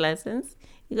driver's license.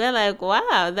 You're like,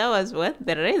 wow, that was worth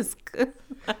the risk.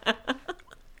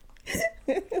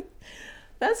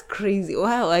 That's crazy.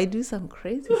 Wow, I do some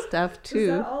crazy stuff too. Is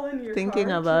that all in your Thinking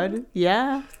car, about too? it.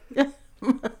 Yeah.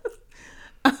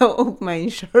 Oh, my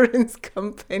insurance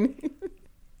company.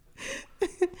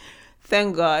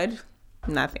 Thank God,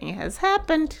 nothing has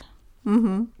happened.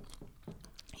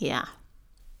 Yeah.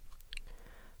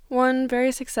 One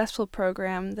very successful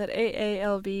program that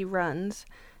AALV runs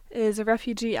is a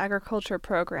refugee agriculture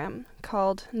program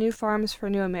called New Farms for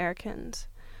New Americans,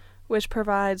 which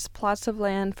provides plots of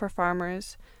land for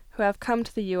farmers who have come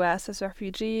to the U.S. as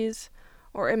refugees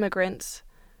or immigrants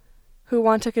who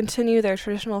want to continue their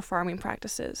traditional farming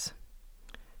practices.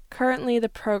 Currently, the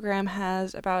program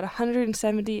has about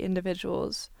 170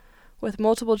 individuals with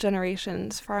multiple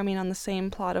generations farming on the same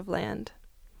plot of land.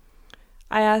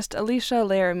 I asked Alicia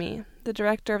Laramie, the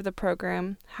director of the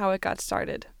program, how it got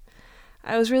started.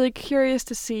 I was really curious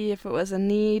to see if it was a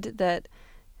need that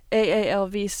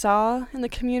AALV saw in the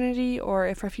community or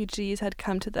if refugees had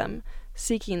come to them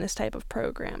seeking this type of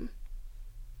program.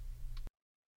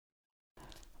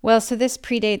 Well, so this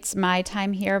predates my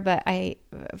time here, but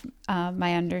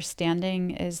my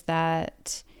understanding is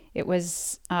that it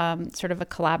was sort of a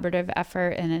collaborative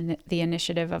effort and the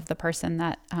initiative of the person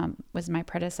that was my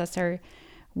predecessor,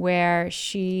 where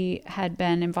she had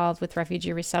been involved with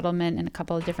refugee resettlement in a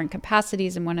couple of different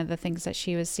capacities. And one of the things that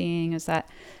she was seeing is that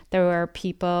there were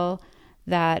people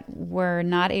that were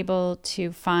not able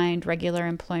to find regular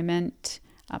employment,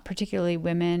 particularly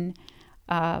women,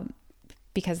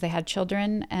 because they had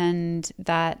children, and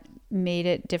that made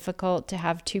it difficult to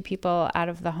have two people out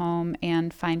of the home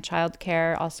and find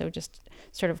childcare. Also, just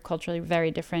sort of culturally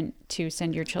very different to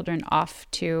send your children off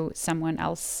to someone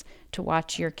else to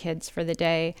watch your kids for the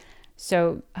day.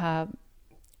 So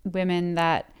women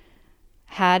that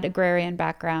had agrarian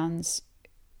backgrounds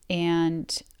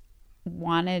and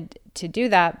wanted to do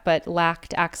that, but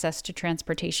lacked access to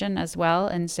transportation as well.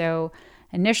 And so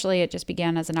initially it just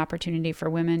began as an opportunity for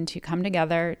women to come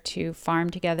together, to farm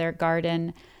together,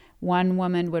 garden. One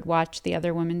woman would watch the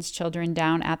other woman's children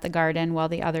down at the garden while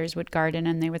the others would garden,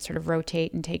 and they would sort of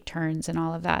rotate and take turns and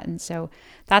all of that. And so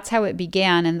that's how it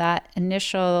began. And that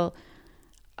initial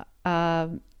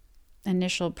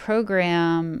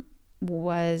program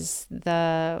was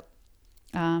the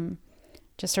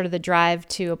just sort of the drive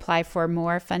to apply for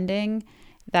more funding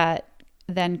that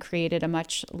then created a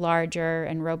much larger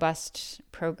and robust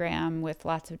program with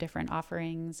lots of different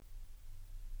offerings.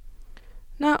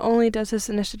 Not only does this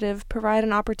initiative provide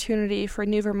an opportunity for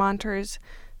new Vermonters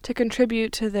to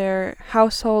contribute to their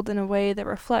household in a way that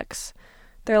reflects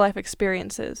their life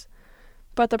experiences,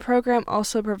 but the program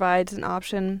also provides an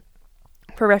option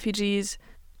for refugees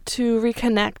to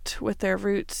reconnect with their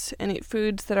roots and eat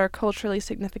foods that are culturally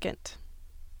significant.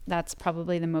 That's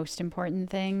probably the most important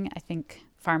thing. I think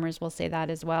farmers will say that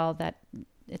as well, that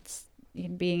it's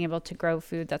being able to grow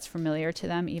food that's familiar to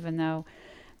them, even though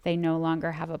they no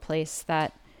longer have a place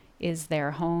that is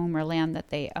their home or land that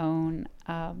they own,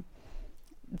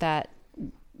 that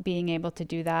being able to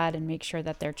do that and make sure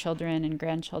that their children and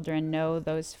grandchildren know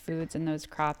those foods and those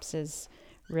crops is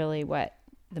really what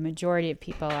the majority of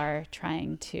people are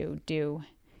trying to do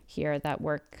here that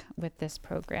work with this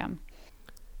program.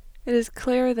 It is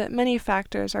clear that many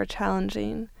factors are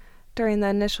challenging during the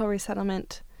initial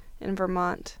resettlement in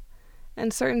Vermont,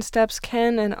 and certain steps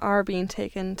can and are being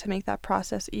taken to make that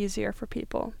process easier for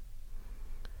people.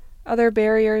 Other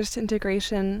barriers to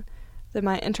integration that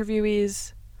my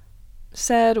interviewees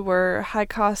said were high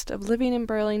cost of living in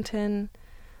Burlington,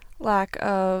 lack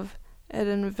of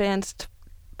an advanced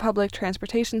public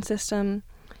transportation system,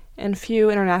 and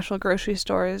few international grocery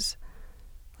stores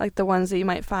like the ones that you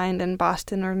might find in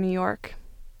Boston or New York.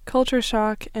 Culture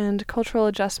shock and cultural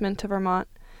adjustment to Vermont,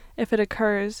 if it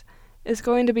occurs, is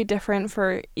going to be different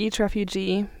for each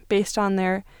refugee based on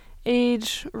their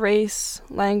age, race,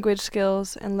 language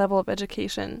skills, and level of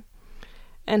education,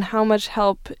 and how much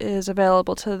help is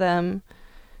available to them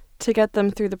to get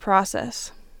them through the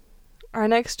process. Our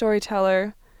next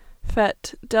storyteller,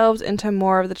 Fett, delves into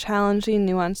more of the challenging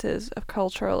nuances of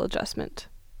cultural adjustment.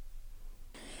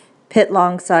 Pit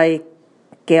Longsai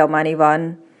Gail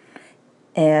Manivan,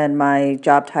 and my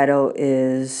job title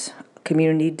is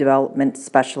Community Development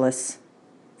Specialist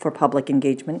for Public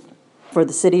Engagement for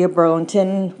the City of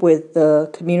Burlington with the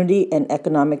Community and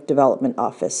Economic Development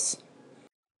Office.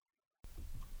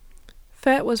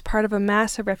 Phet was part of a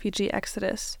massive refugee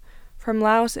exodus from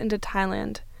Laos into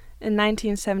Thailand in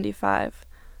 1975,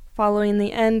 following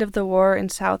the end of the war in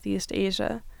Southeast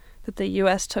Asia that the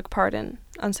U.S. took part in,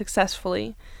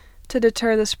 unsuccessfully, to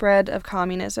deter the spread of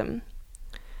communism.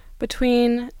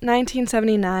 Between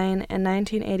 1979 and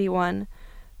 1981,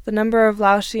 the number of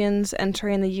Laotians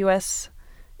entering the U.S.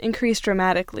 increased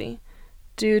dramatically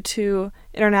due to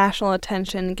international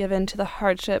attention given to the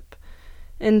hardship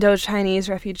Indo-Chinese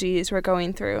refugees were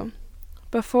going through.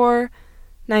 Before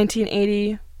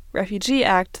 1980 Refugee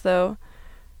Act, though,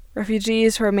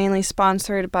 refugees were mainly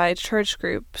sponsored by church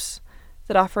groups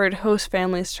that offered host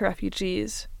families to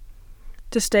refugees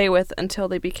to stay with until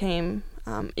they became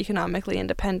economically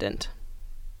independent.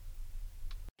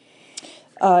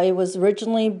 I was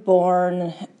originally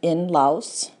born in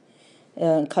Laos,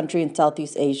 a country in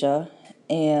Southeast Asia,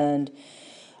 and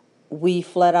we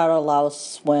fled out of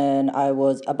Laos when I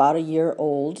was about a year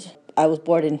old. I was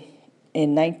born in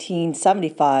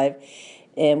 1975,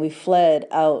 and we fled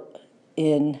out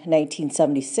in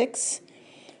 1976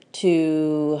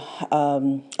 to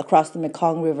across the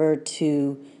Mekong River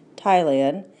to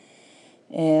Thailand,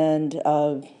 and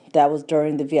that was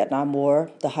during the Vietnam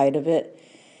War, the height of it.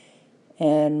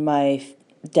 And my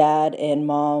dad and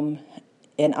mom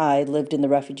and I lived in the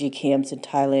refugee camps in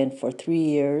Thailand for 3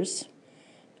 years.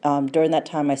 During that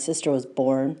time, my sister was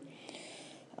born.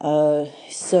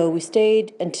 So we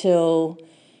stayed until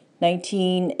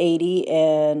 1980,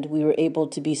 and we were able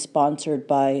to be sponsored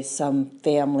by some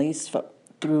families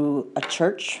through a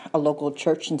church, a local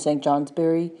church in St.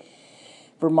 Johnsbury,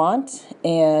 Vermont.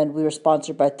 And we were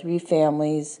sponsored by 3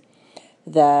 families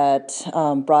that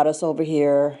brought us over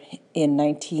here in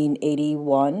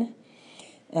 1981.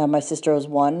 My sister was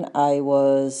 1. I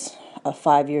was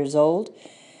 5 years old.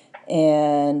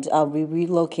 And we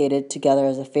relocated together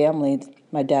as a family,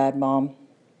 my dad, mom,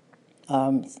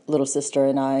 little sister,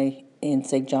 and I, in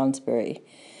St. Johnsbury,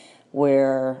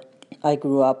 where I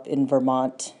grew up in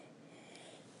Vermont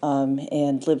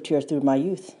and lived here through my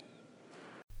youth.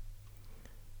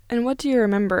 And what do you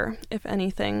remember, if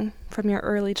anything, from your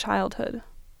early childhood?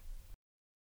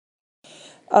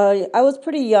 I was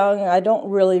pretty young. I don't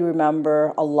really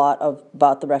remember a lot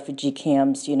about the refugee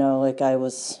camps. Like I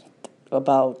was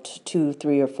about 2,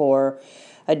 3, or 4.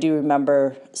 I do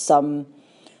remember some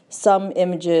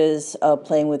images of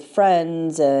playing with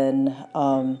friends and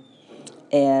a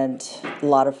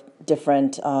lot of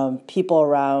different people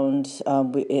around.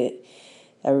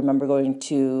 I remember going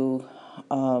to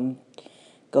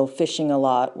go fishing a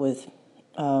lot with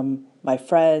my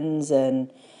friends,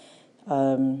 and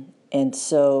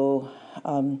so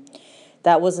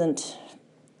that wasn't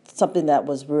something that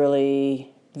was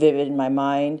really vivid in my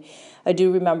mind. I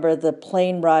do remember the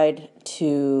plane ride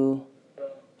to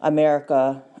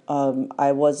America.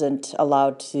 I wasn't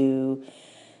allowed to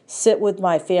sit with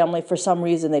my family. For some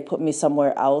reason, they put me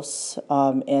somewhere else,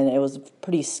 and it was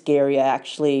pretty scary. I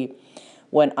actually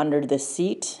went under the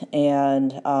seat,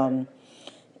 and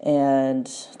the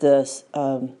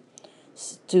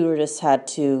stewardess had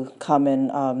to come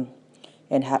and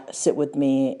sit with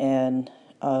me. And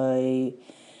I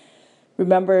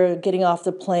remember getting off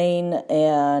the plane,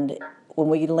 and when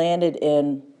we landed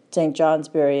in St.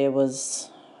 Johnsbury, it was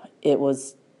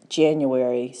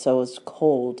January, so it was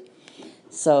cold.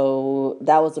 So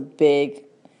that was a big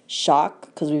shock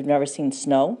because we've never seen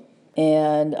snow,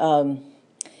 and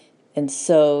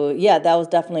so that was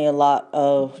definitely a lot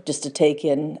of just to take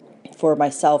in for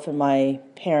myself and my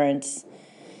parents,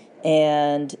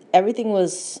 and everything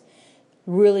was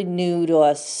really new to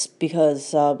us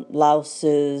because Laos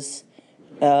is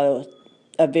it's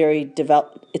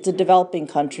a developing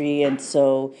country, and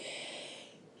so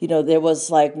there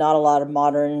was not a lot of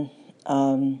modern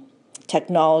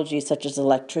technology such as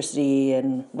electricity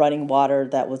and running water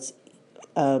that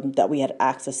we had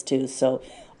access to. So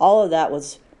all of that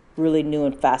was really new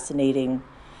and fascinating.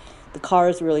 The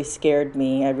cars really scared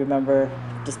me. I remember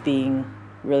just being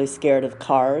really scared of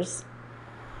cars,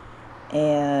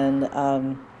 and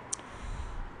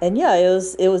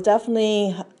it was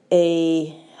definitely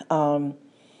a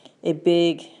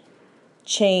big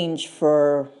change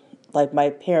for my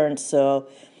parents. So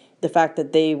the fact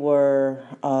that they were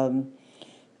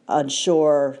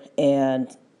unsure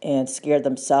and scared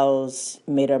themselves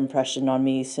made an impression on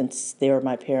me since they were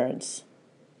my parents.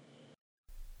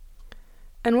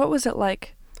 And what was it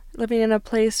like living in a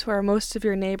place where most of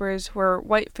your neighbors were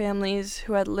white families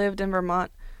who had lived in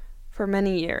Vermont for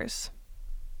many years?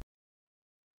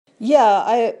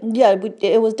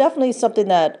 It was definitely something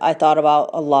that I thought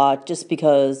about a lot, just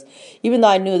because even though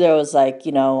I knew there was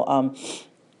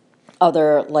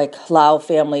other like Lao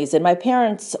families, and my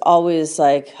parents always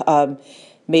like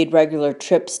made regular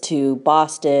trips to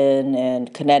Boston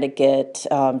and Connecticut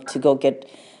to go get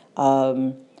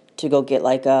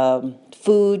like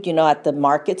food, at the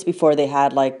markets before they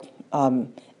had like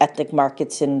ethnic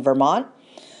markets in Vermont.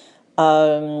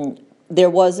 There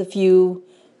was a few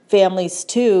families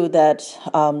too that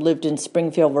lived in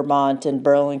Springfield, Vermont, and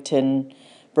Burlington,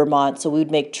 Vermont. So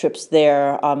we'd make trips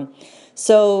there.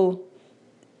 So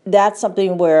that's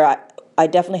something where I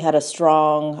definitely had a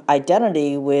strong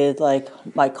identity with like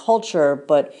my culture,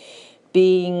 but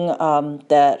being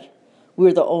that we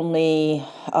were the only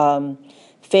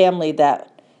family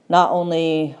that not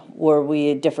only were we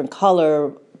a different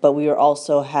color, but we were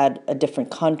also had a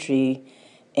different country,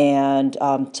 and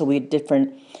so we had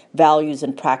different values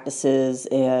and practices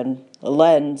and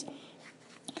lens.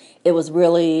 It was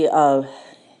really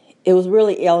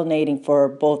alienating for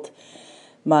both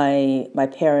my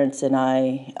parents and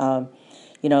I.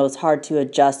 It was hard to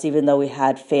adjust, even though we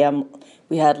had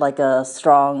like a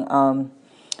strong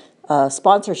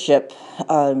sponsorship.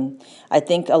 I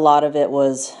think a lot of it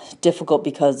was difficult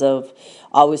because of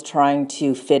always trying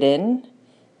to fit in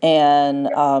and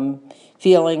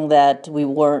feeling that we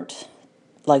weren't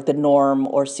like the norm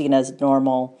or seen as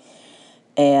normal.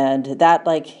 And that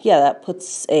that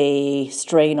puts a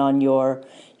strain on your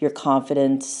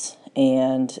confidence,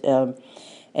 and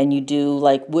you do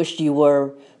like wish you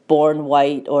were born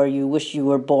white, or you wish you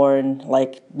were born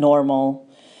like normal.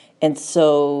 And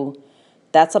so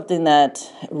that's something that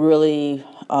really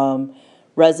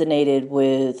resonated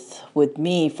with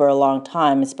me for a long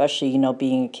time, especially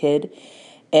being a kid,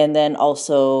 and then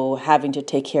also having to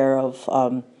take care of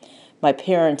my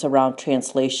parents around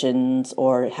translations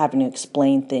or having to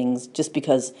explain things, just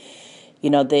because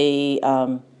they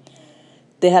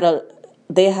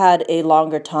had a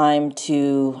longer time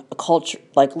to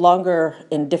longer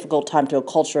and difficult time to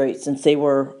acculturate, since they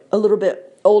were a little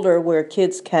bit older, where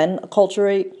kids can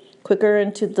acculturate quicker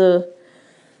into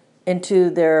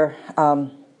their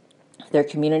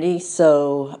community.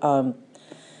 So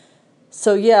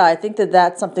yeah, I think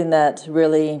that's something that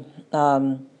really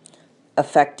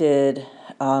affected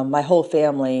my whole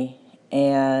family,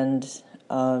 and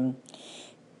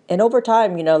over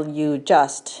time, you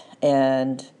adjust,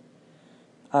 and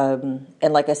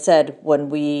like I said, when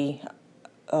we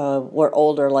were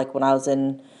older, like when I was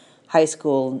in high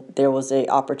school, there was an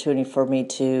opportunity for me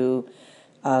to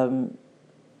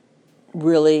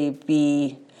really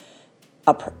be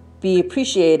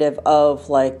appreciative of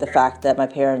like the fact that my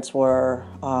parents were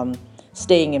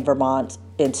staying in Vermont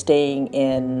and staying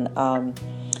in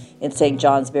St.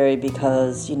 Johnsbury,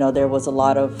 because there was a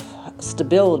lot of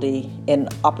stability and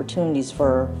opportunities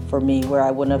for me where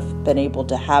I wouldn't have been able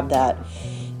to have that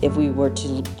if we were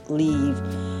to leave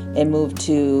and move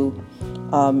to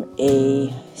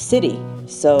a city.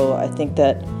 So I think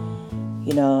that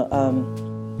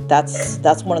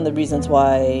that's one of the reasons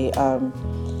why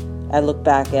I look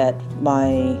back at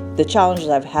the challenges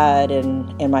I've had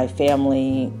in my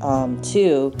family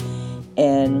too,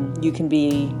 and you can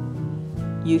be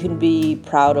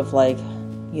proud of like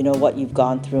what you've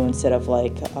gone through, instead of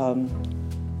like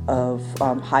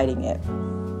hiding it.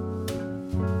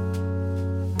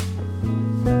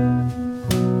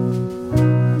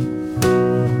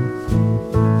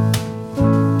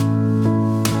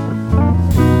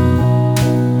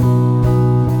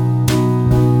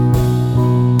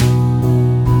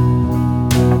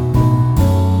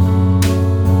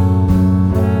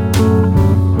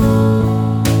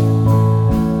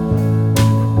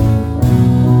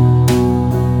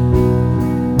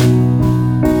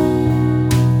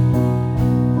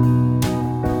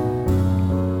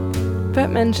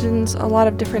 Mentions a lot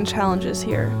of different challenges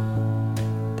here.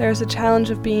 There's a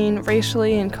challenge of being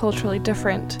racially and culturally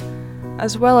different,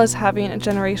 as well as having a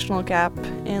generational gap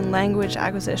in language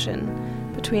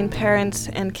acquisition between parents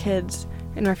and kids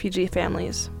in refugee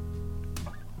families.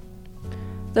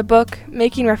 The book,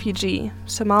 Making Refugee,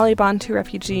 Somali Bantu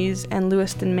Refugees and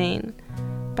Lewiston, Maine,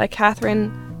 by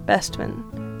Catherine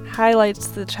Bestman, highlights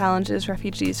the challenges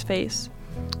refugees face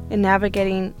in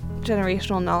navigating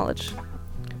generational knowledge.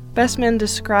 Bestman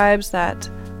describes that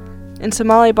in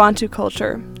Somali Bantu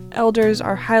culture, elders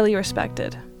are highly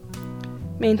respected.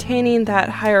 Maintaining that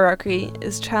hierarchy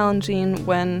is challenging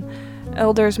when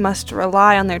elders must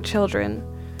rely on their children,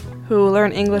 who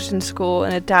learn English in school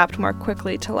and adapt more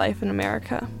quickly to life in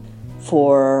America.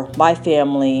 For my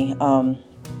family,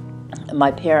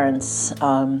 my parents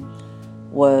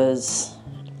was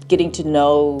getting to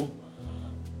know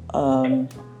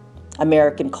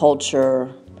American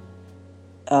culture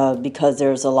because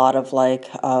there's a lot of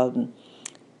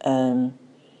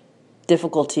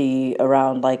difficulty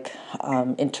around like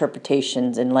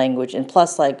interpretations in language. And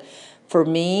plus, like, for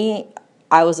me,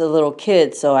 I was a little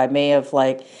kid, so I may have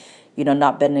like,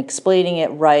 not been explaining it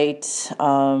right.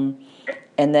 And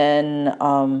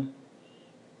then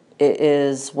it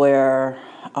is where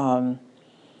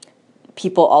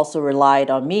people also relied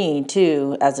on me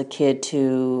too as a kid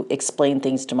to explain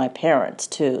things to my parents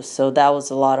too. So that was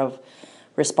a lot of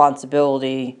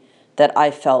responsibility that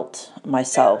I felt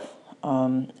myself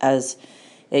as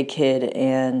a kid.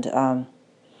 And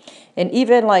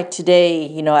even like today,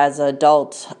 as an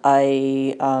adult,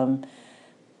 I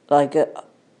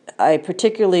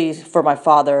particularly for my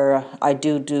father, I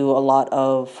do a lot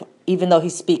of, even though he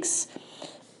speaks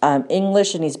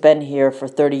English and he's been here for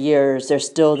 30 years, there's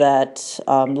still that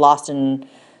lost in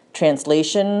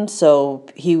translation. So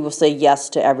he will say yes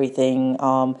to everything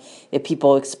if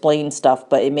people explain stuff,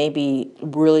 but it may be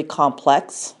really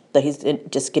complex that he's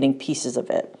just getting pieces of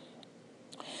it.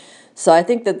 So I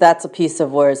think that that's a piece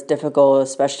of where it's difficult,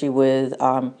 especially with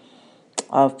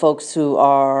folks who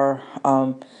are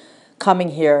coming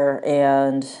here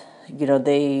and,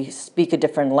 they speak a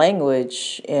different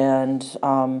language, and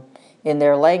in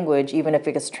their language, even if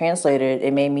it gets translated,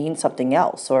 it may mean something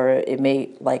else, or it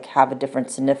may like have a different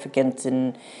significance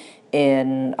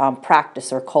in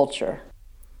practice or culture.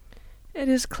 It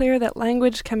is clear that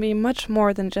language can be much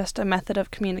more than just a method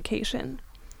of communication.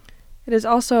 It is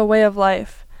also a way of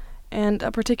life and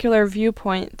a particular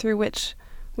viewpoint through which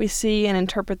we see and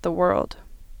interpret the world.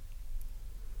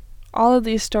 All of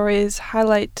these stories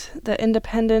highlight the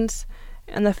independence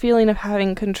and the feeling of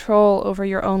having control over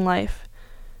your own life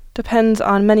depends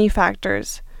on many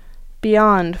factors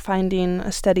beyond finding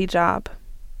a steady job.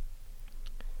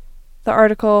 The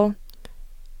article,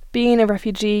 Being a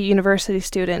Refugee University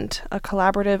Student, a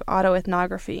Collaborative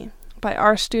Autoethnography, by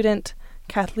our student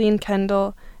Kathleen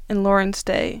Kendall and Lawrence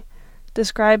Day,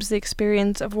 describes the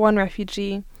experience of one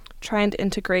refugee trying to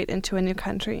integrate into a new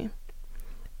country.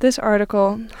 This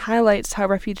article highlights how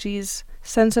refugees'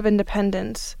 sense of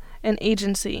independence and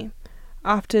agency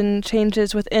often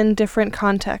changes within different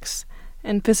contexts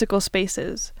and physical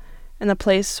spaces in the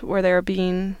place where they are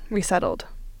being resettled.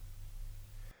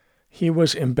 He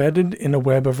was embedded in a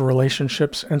web of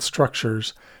relationships and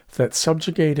structures that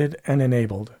subjugated and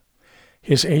enabled.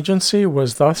 His agency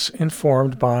was thus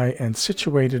informed by and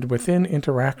situated within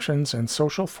interactions and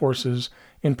social forces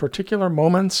in particular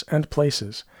moments and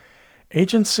places.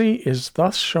 Agency is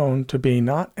thus shown to be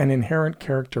not an inherent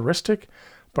characteristic,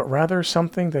 but rather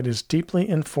something that is deeply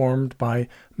informed by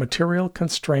material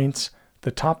constraints,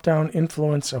 the top-down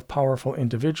influence of powerful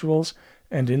individuals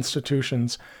and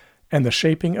institutions, and the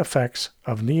shaping effects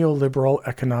of neoliberal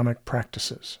economic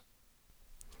practices.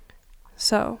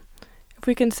 So, if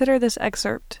we consider this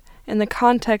excerpt in the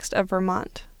context of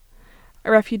Vermont,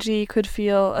 a refugee could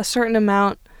feel a certain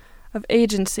amount of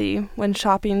agency when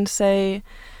shopping, say,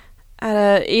 at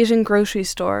an Asian grocery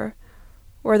store,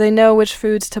 where they know which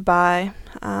foods to buy,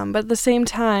 but at the same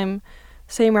time,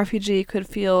 the same refugee could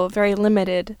feel very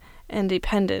limited and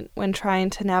dependent when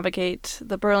trying to navigate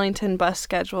the Burlington bus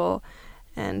schedule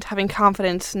and having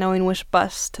confidence knowing which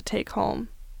bus to take home.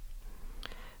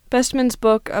 Bestman's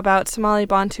book about Somali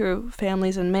Bantu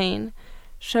families in Maine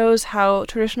shows how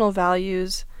traditional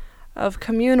values of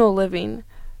communal living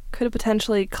could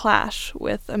potentially clash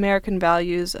with American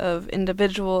values of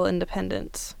individual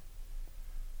independence.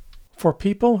 For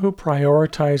people who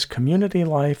prioritize community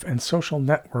life and social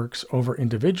networks over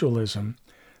individualism,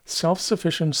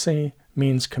 self-sufficiency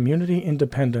means community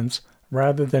independence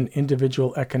rather than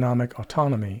individual economic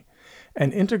autonomy,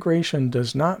 and integration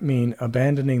does not mean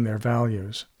abandoning their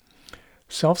values.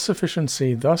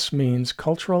 Self-sufficiency thus means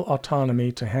cultural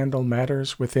autonomy to handle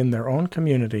matters within their own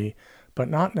community, but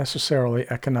not necessarily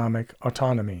economic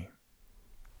autonomy.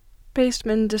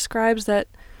 Bestman describes that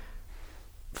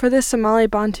for this Somali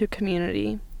Bantu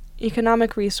community,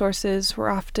 economic resources were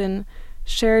often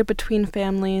shared between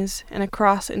families and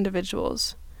across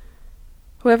individuals.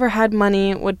 Whoever had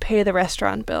money would pay the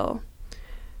restaurant bill.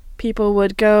 People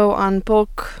would go on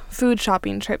bulk food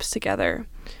shopping trips together,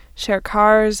 share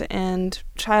cars and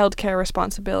childcare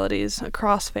responsibilities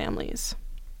across families.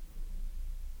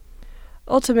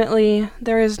 Ultimately,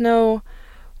 there is no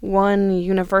one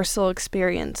universal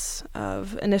experience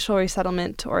of initial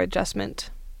resettlement or adjustment.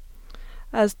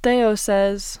 As Theo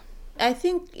says, I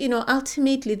think,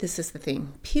 ultimately this is the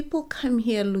thing. People come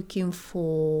here looking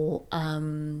for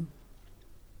a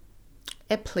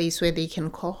place where they can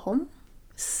call home,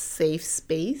 safe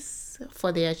space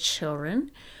for their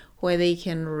children, where they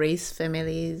can raise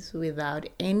families without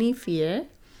any fear,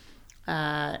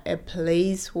 a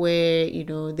place where,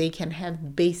 they can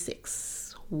have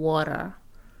basics, water,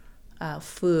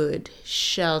 food,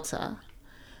 shelter.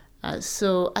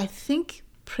 So I think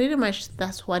pretty much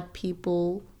that's what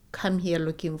people come here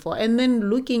looking for, and then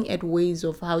looking at ways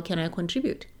of how can I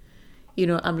contribute.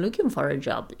 I'm looking for a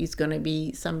job. It's going to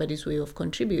be somebody's way of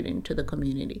contributing to the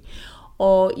community.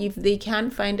 Or if they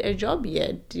can't find a job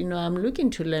yet, I'm looking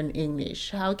to learn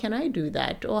English. How can I do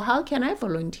that? Or how can I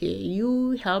volunteer?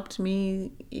 You helped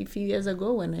me a few years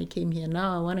ago when I came here.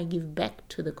 Now I want to give back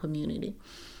to the community.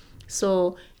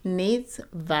 So needs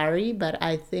vary, but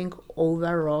I think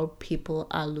overall people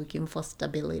are looking for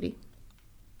stability.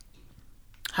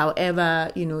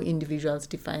 However, individuals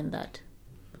define that,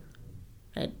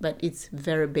 right? But it's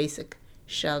very basic: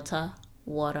 shelter,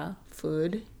 water,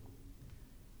 food,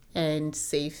 and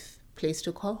safe place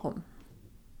to call home.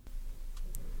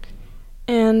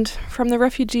 And from the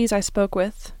refugees I spoke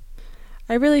with,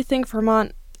 I really think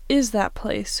Vermont is that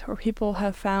place where people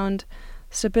have found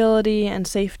stability and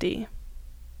safety.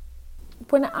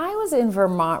 When I was in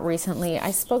Vermont recently,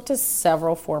 I spoke to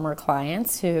several former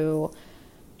clients who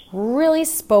really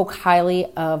spoke highly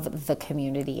of the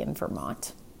community in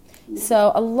Vermont.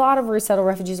 So a lot of resettled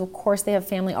refugees, of course, they have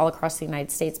family all across the United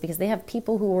States because they have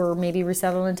people who were maybe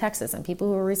resettled in Texas and people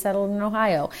who were resettled in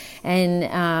Ohio.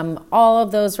 And all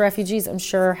of those refugees, I'm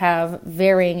sure, have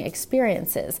varying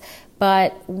experiences.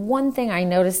 But one thing I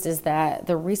noticed is that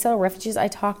the resettled refugees I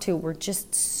talked to were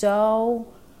just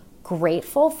so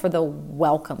grateful for the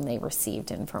welcome they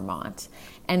received in Vermont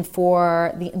and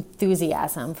for the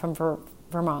enthusiasm from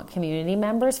Vermont community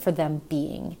members for them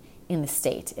being in the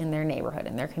state, in their neighborhood,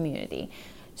 in their community.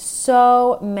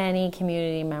 So many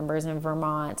community members in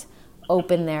Vermont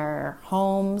open their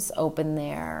homes, open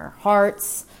their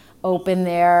hearts, open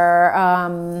their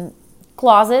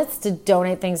closets to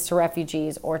donate things to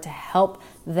refugees or to help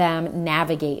them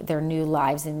navigate their new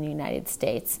lives in the United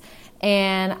States.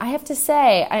 And I have to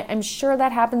say, I'm sure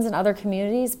that happens in other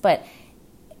communities, but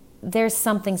there's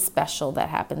something special that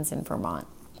happens in Vermont.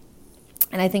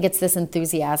 And I think it's this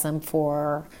enthusiasm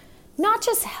for not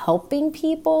just helping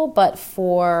people, but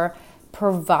for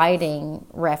providing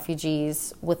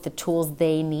refugees with the tools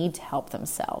they need to help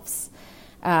themselves,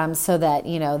 so that,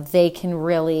 they can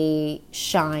really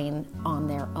shine on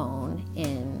their own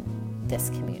in this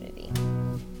community.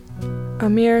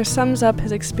 Amir sums up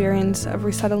his experience of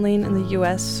resettling in the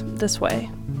U.S. this way.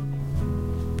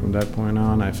 From that point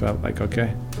on, I felt like,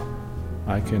 okay,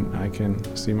 I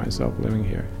can see myself living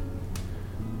here.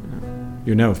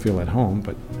 You never feel at home,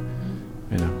 but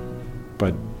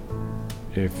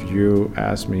if you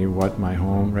ask me what my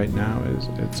home right now is,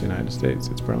 it's the United States,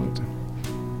 it's Burlington.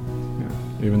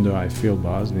 Even though I feel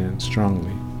Bosnian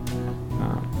strongly,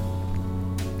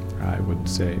 I would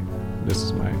say this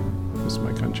is my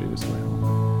country, this is my home.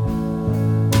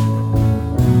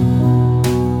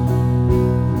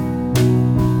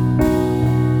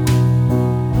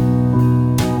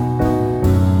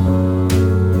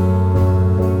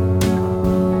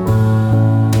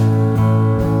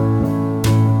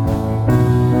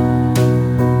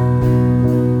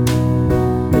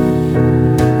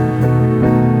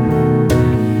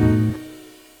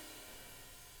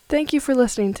 Thank you for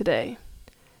listening today,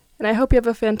 and I hope you have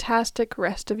a fantastic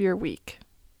rest of your week.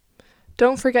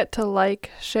 Don't forget to like,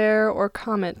 share, or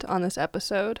comment on this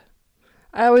episode.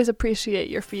 I always appreciate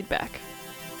your feedback.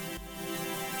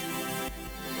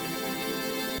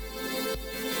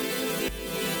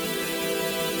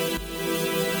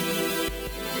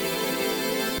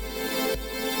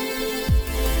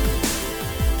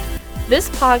 This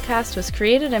podcast was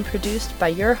created and produced by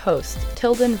your host,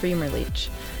 Tilden Riemerleach.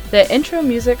 The intro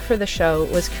music for the show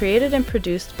was created and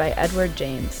produced by Edward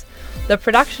James. The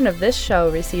production of this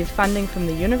show received funding from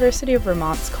the University of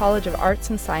Vermont's College of Arts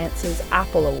and Sciences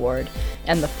Apple Award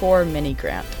and the 4 Mini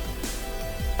Grant.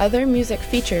 Other music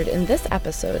featured in this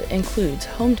episode includes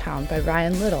Hometown by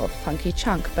Ryan Little, Funky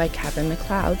Chunk by Kevin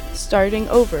MacLeod, Starting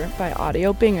Over by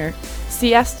Audio Binger,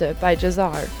 Siesta by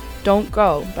Jazar, Don't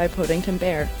Go by Podington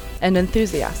Bear, and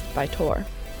Enthusiast by Tor.